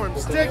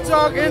platforms.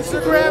 TikTok,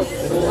 Instagram.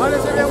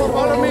 Honestly, they will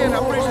follow me and I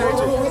appreciate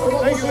you.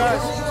 Thank you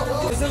guys.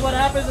 This is what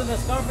happens in the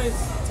Scarface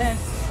tent.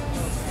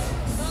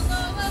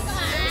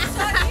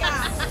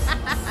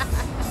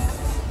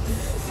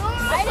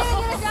 I didn't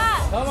get a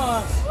shot. Come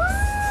on.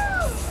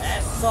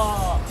 Eso.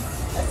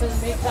 Eso es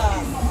Mika.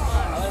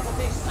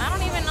 I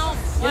don't even know.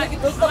 What? I'm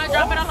gonna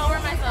drop it all over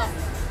myself.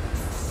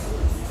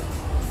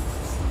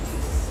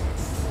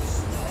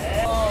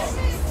 Oh.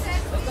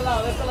 De este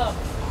lado, de este lado.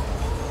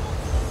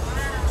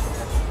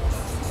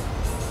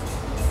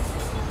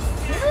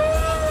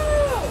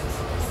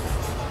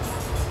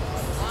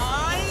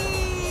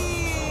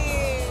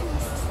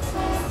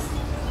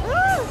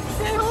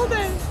 Can't hold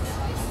it.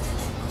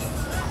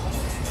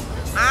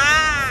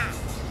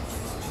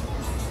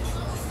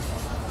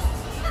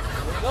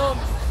 Go.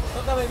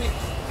 Toca, baby.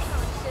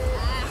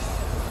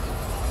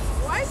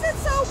 Why is it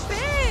so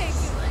big?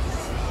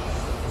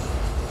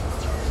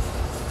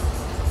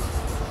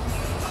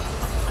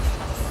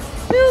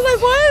 He was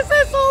like, why is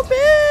it so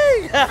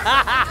big?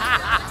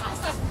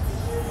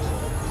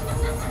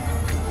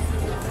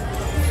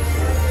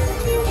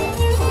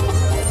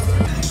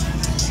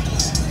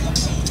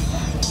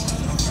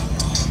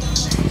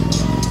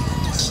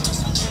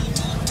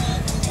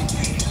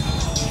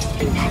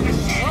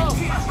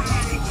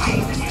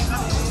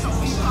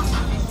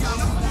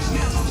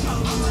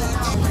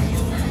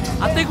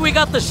 I think we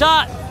got the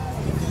shot.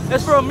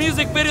 It's for a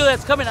music video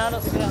that's coming out.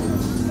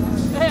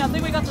 Hey, I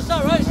think we got the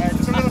shot, right? Hey,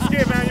 just a little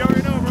skit, man. You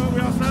already know, bro. We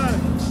outside.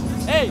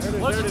 Hey,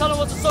 why don't you tell them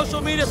what's the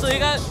social media so they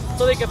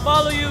can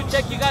follow you,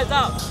 check you guys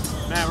out.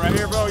 Man, right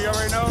here, bro. You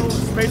already know.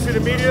 Space City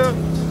Media.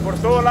 Por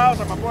todos lados.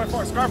 Like my boy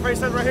Scarface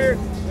said right here.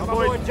 My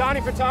boy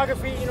Johnny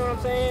Photography. You know what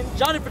I'm saying?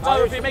 Johnny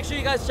Photography. Make sure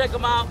you guys check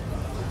them out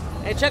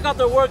and check out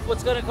their work.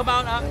 What's gonna come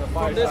out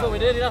from this? What we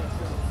did, you know?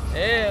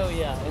 Hell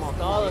yeah!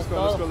 Let's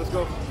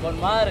go. Con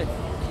madre.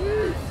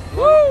 Woo!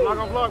 Vlog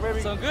on vlog,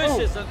 baby. Some good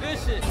shit. Some good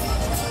shit.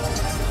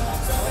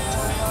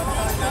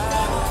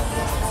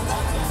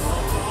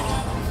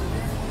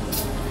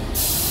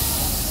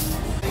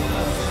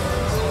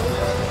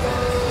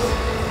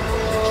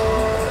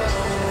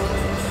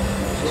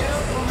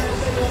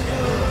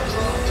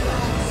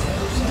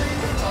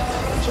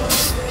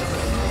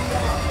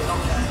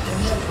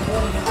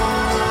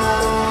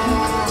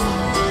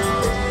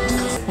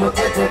 What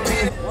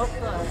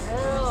the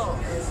hell?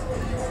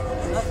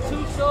 That's 2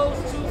 shows,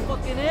 2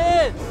 fucking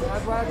hits.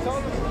 That's what I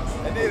told him.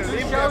 They need a Two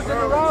limpia, shows in a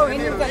bro. row. They He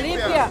need needs a a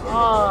limpia.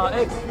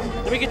 Hey,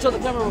 let me get you on the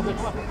camera real quick.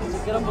 Come on.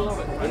 Just get up a little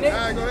bit. All right,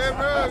 go ahead,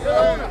 bro. Go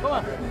ahead. Come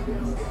on.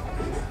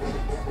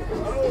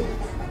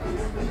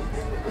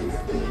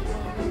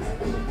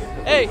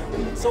 Hey,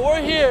 so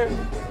we're here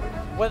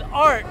with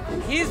Art.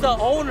 He's the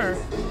owner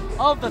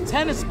of the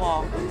tennis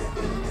ball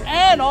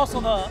and also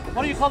the,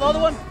 what do you call the other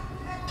one?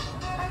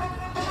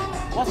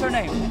 What's her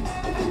name?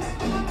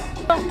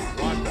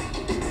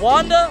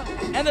 Wanda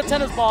and the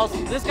tennis balls.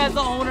 This guy's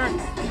the owner.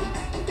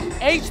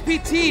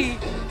 HPT,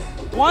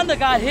 Wanda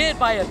got hit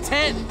by a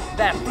tent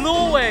that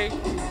flew away.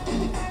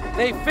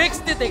 They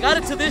fixed it, they got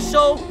it to this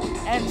show,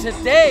 and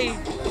today,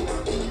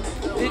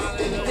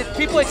 did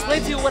people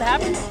explain to you what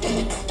happened?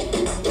 He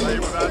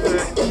was out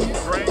there,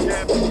 brain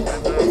cancer,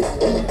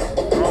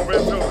 and drove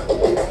into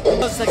it.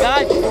 Was the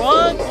guy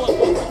drunk?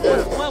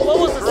 What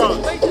was the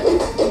situation?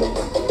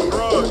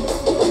 Drugs.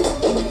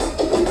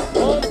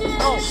 Oh,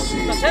 no,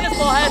 the tennis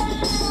ball had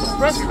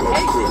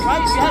presentation,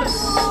 right? She had.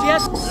 Yeah.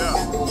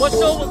 What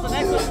show was the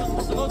next one she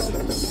was supposed to go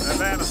to?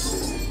 Atlanta.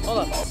 Hold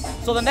on.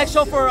 So the next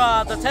show for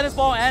the tennis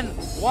ball and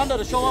Wanda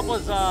to show up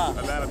was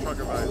Atlanta Truck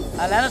Invasion.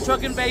 Atlanta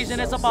Truck Invasion.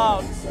 It's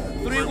about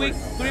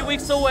 3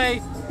 weeks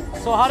away.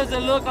 So how does it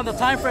look on the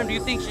time frame? Do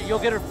you think you'll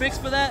get her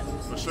fixed for that?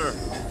 For sure.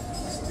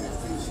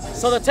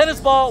 So the tennis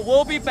ball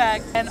will be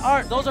back. And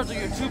Art, those are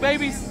your 2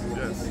 babies?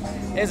 Yes.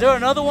 Is there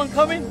another one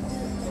coming?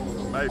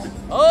 Maybe.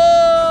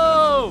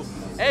 Oh!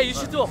 Hey, you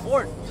should do a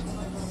 4th.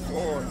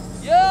 4.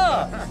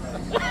 Yeah!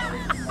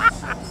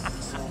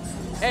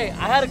 Hey,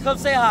 I had to come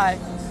say hi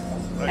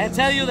and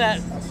tell you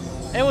that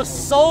it was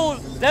so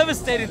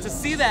devastating to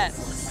see that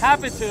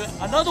happen to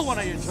another one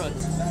of your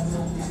trucks.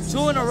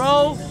 2 in a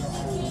row.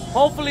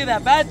 Hopefully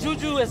that bad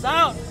juju is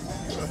out.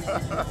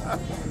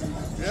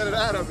 Get it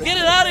out of it. Get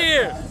it out of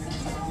here.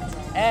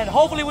 And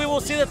hopefully we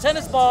will see the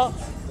tennis ball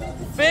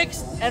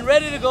fixed and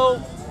ready to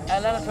go at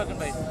Atlanta Truck and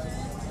Base.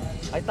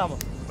 Ahí estamos.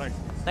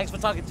 Thanks for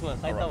talking to us.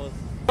 Ahí estamos.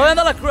 Estoy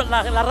viendo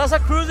la raza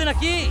cruising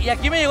aquí y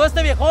aquí me llegó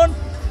este viejón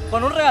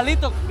con un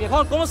regalito.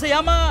 Viejón, ¿cómo se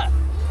llama?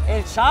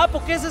 ¿El shop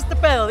o qué es este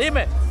pedo?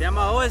 Dime. Se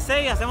llama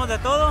OSA y hacemos de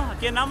todo.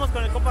 Aquí andamos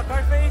con el compa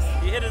Carface.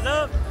 You hit us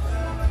up.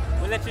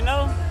 We'll let you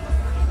know.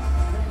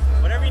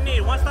 Whatever you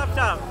need, one-stop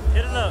shop.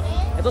 Hit us up.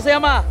 Entonces se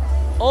llama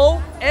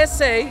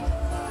OSA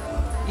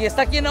y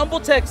está aquí en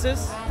Humble,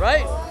 Texas,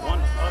 right?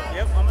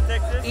 Yep, Humble,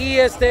 Texas. Y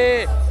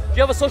do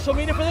you have a social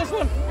media for this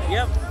one?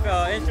 Yep,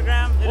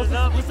 Instagram. Hit us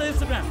up. What's the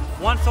Instagram?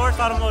 One Source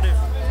Automotive.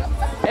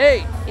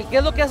 Hey, ¿y qué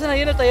es lo que hacen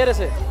ahí en el taller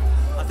ese?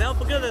 Hacemos un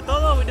poquito de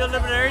todo. We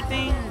deliver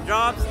everything.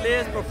 Drops,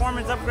 lists,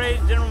 performance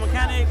upgrades, general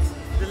mechanics.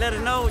 Just let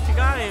us know what you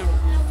got and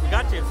we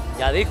got you.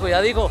 Ya dijo,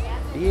 ya dijo.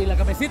 Y la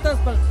camisita es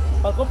para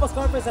el compa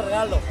Scarface de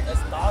regalo. Es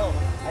todo.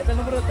 Ahí está el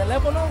número de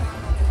teléfono.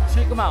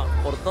 Check them out.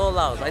 Por todos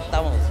lados. Ahí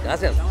estamos.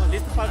 Gracias. Estamos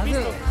listos para el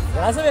pisto.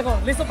 Gracias, viejo.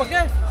 ¿Listo para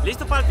qué?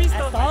 Listo para el pisto.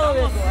 Ahí estamos,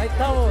 viejo. Ahí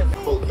estamos.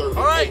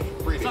 Alright.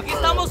 So aquí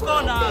estamos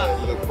con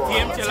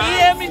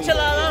TM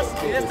Micheladas.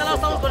 Y de este lado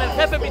estamos con el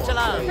jefe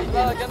Micheladas.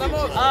 ¿Qué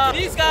andamos?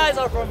 These guys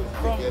are from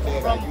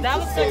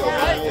Dallas, Texas,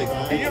 right?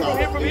 And you're from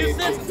here from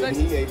Houston?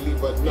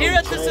 Here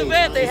at this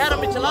event, they had a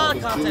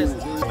Michelada contest.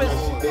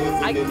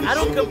 I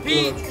don't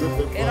compete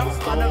in an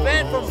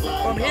event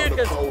from here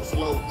because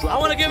I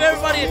want to give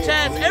everybody a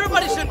chance.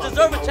 Everybody should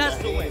deserve a chance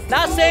to win.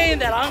 Not saying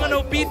that I'm going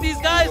to beat these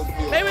guys.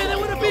 Maybe they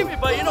would have beat me,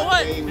 but you know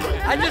what?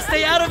 I just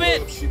stay out of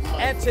it.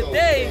 And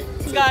today,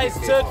 these guys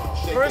took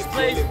first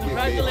place.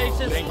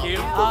 Congratulations. Thank you.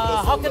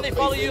 How can they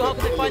follow you? How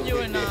can they find you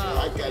in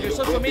your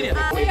social media?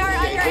 We are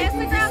under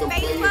Instagram,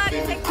 Facebook,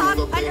 TikTok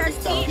under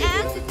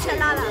TM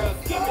Cheladas.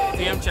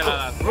 TM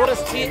Cheladas. What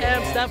does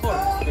TM stand for?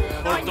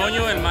 Por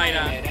Toño y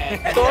Mayra.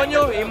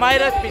 Toño y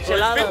Mayra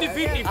Micheladas.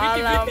 50-50. A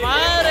la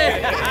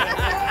madre.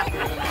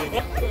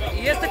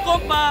 Y este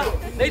compa,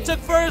 they took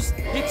first,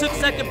 he took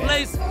second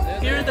place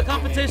here in the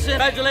competition.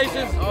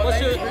 Congratulations.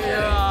 What's your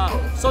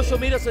social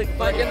media?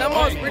 Para que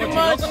andamos, pretty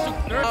much.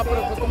 Pero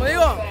pues como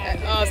digo,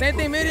 same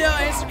thing media,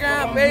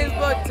 Instagram,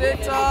 Facebook,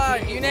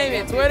 TikTok, you name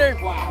it, Twitter,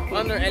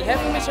 under El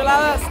Jefe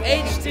Micheladas,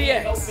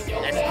 HTX.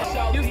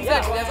 Houston,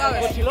 Texas, ya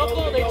sabes.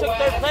 Cochiloco, they took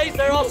third place.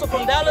 They're also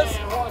from Dallas.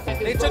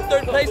 They took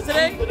third place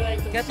today.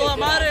 Que toda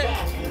madre.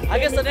 I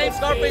guess the name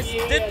Scarface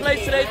did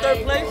place today,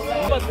 third place.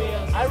 But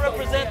I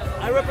represent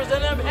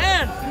them,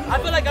 and I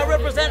feel like I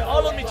represent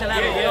all of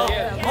Micheladas, you know?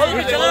 All of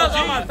Micheladas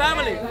are my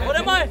family. What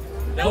am I?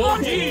 The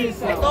OGs.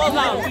 Todos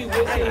lados.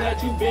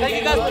 Thank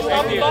you guys for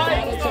stopping by.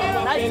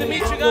 Nice to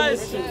meet you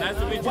guys. Nice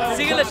to meet you.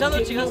 Sigue echando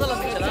chingazo a las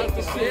Micheladas.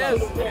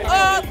 Yes.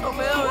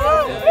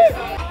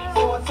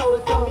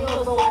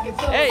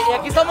 Hey, y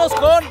aquí estamos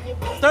con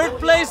third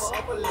place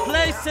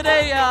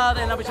today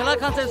en la Michelada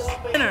Contest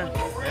winner.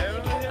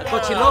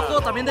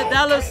 Cochiloco, también de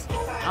Dallas.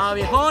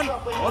 Viejón,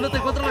 ¿dónde te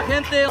encuentra la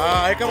gente?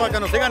 Hay que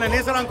nos sigan en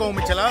Instagram como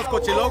Micheladas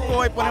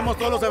Cochiloco. Ahí ponemos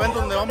todos los eventos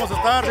donde vamos a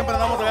estar. Siempre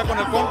andamos acá con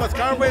el compa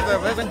Scarface de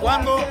vez en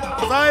cuando.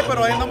 Tú sabes,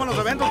 pero ahí andamos en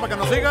los eventos para que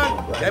nos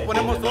sigan. Y ahí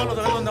ponemos todos los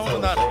eventos donde vamos a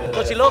andar.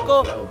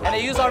 Cochiloco, and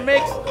they use our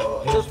mix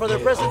just for their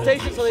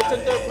presentation, so they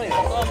took their place.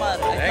 Toda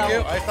madre. Thank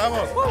you, ahí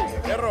estamos.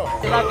 Fierro.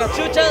 La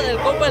cachucha del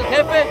compa del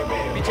jefe,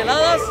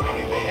 Micheladas,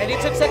 and he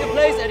took second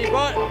place, and he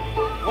brought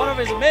one of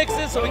his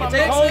mixes so we can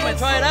take home and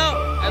try it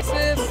out. This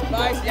is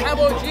spicy. You have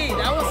OG.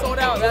 That one sold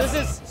out. So this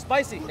is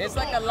spicy. It's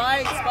like a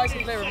light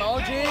spicy flavor. My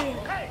OG,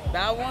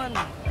 that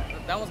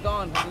one's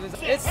gone.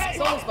 It's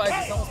so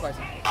spicy, so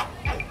spicy.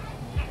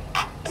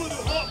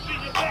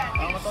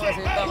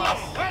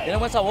 Tiene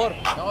buen sabor.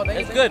 No, thank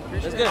it's you. Good.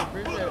 It's good.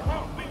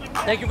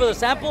 Thank you for the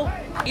sample.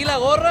 Y la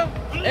gorra.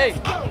 Hey,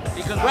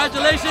 y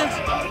congratulations.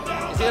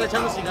 Y sigue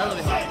echando chingados.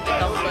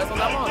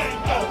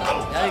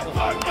 Ya dijo.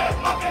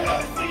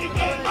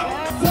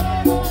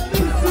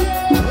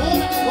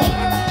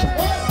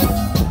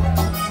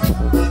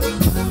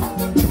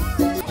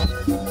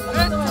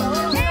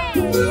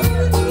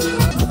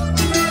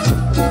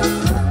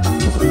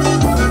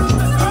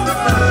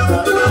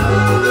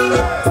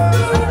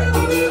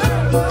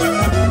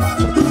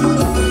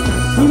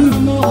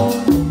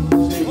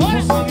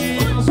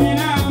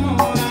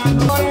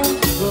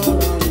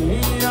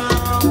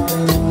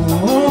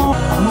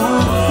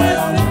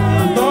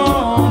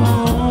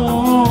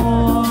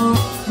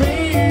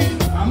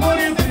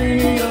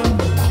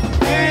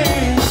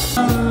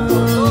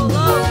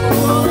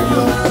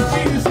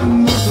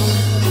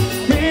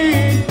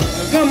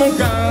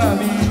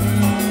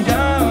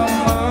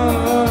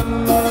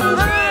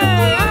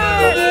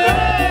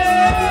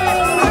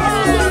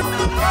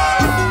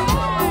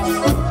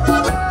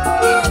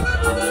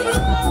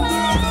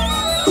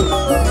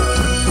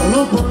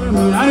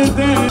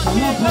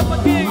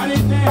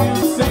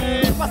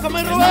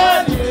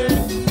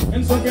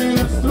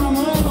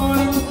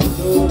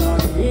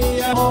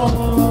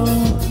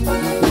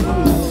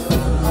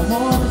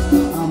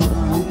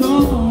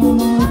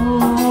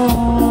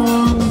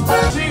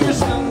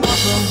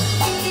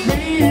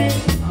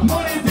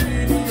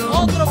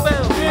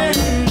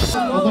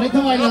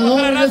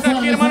 Saludos para la raza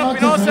aquí, hermano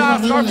Espinosa,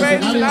 Scarface,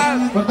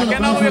 aquí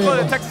andamos viejo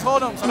de Texas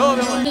Hold'em.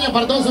 Saludos,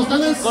 para todos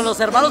ustedes. Con los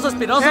hermanos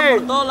Espinosa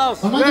por todos lados.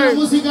 La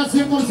música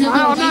 100%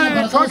 I'm not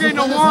in trucking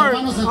no more.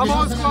 I'm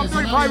old school, I'm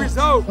 35 years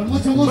old. But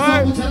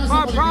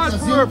my proud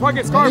for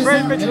fucking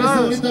Scarface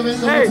Micheladas.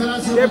 Hey,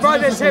 they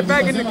brought that shit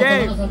back in the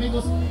game.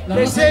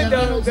 They said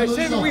the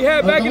shit we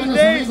had back in the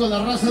days.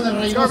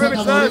 Scarface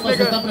Micheladas,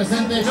 nigga.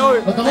 You know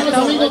it.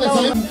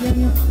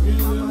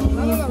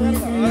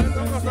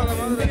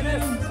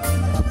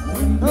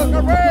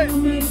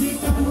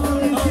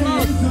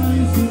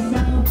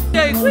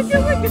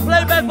 Wicked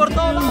playback por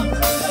todos lados.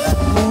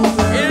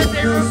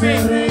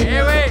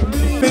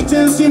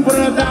 Fechas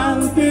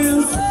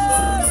importantes.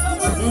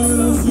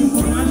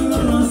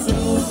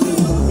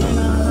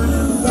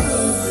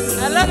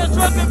 Atlanta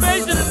Truck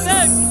Invasion is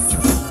next.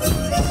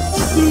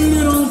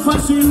 Dinero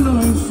fácil no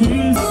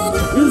existe,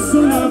 es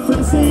una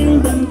frase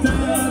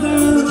inventada.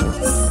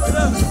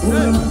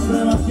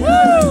 Una prueba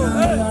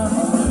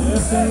que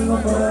es el no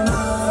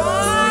coronado.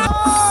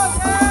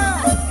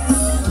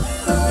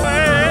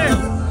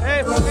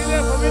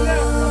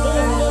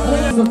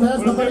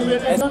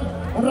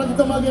 Un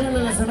ratito más bien en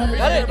el escenario.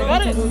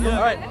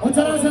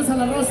 Muchas gracias a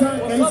la raza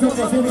que hizo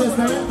posible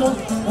este evento.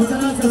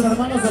 Muchas gracias,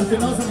 hermanos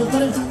Espinosa.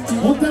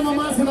 Un tema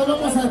más y nos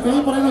vamos a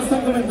despedir, por ahí nos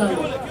están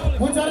comentando.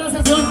 Muchas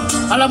gracias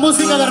a la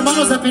música de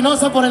hermanos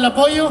Espinosa por el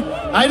apoyo.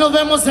 Ahí nos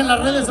vemos en las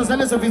redes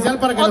sociales oficial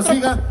para que nos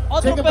siga.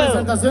 Cheque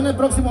presentaciones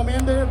próximo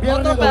viernes,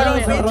 lo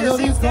vemos en Rodeo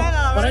Disco.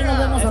 Por ahí nos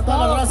vemos a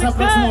toda la raza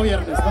próximo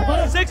viernes.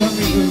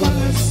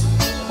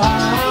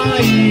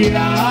 Ay,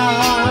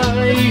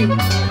 ay.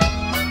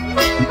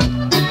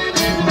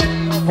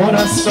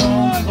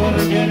 Corazón,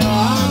 porque no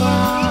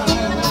ama.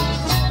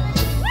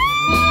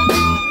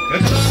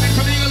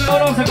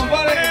 Vamos a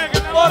compadre.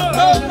 Por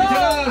todos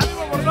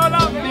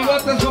lados.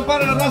 Bigotes,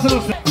 compadre, la raza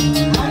los.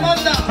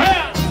 Amanda.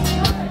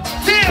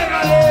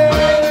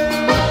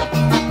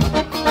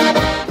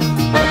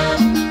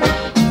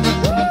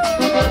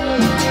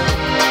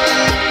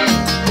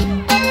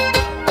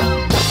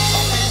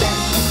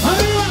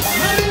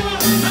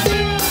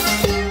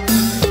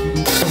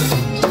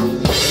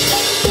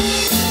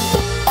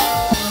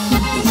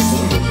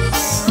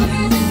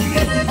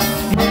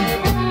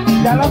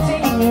 Ya la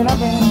señora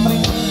ven,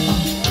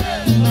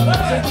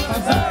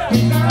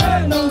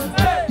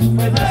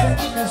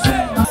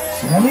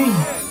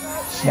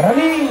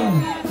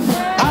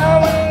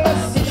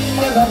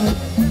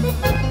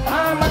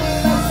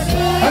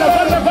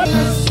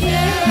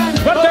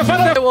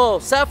 Well,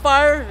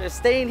 Sapphire is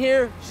staying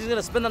here. She's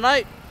gonna spend the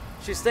night.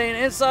 She's staying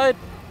inside.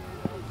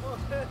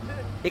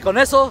 Y con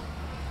eso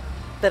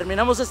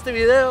terminamos este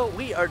video.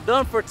 We are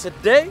done for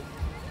today.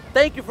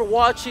 Thank you for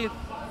watching.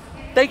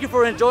 Thank you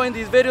for enjoying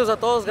these videos. A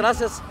todos,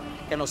 gracias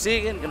que nos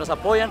siguen, que nos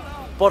apoyan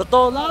por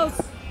todos lados.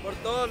 Por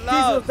todos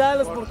lados.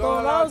 Dallas por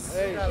todos lados.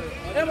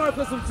 MR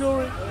Custom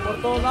Jewelry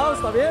por todos lados,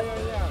 ¿está bien?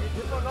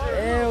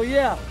 Hell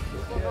yeah.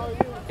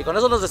 Y con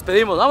eso nos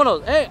despedimos.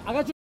 Vámonos. I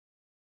got you.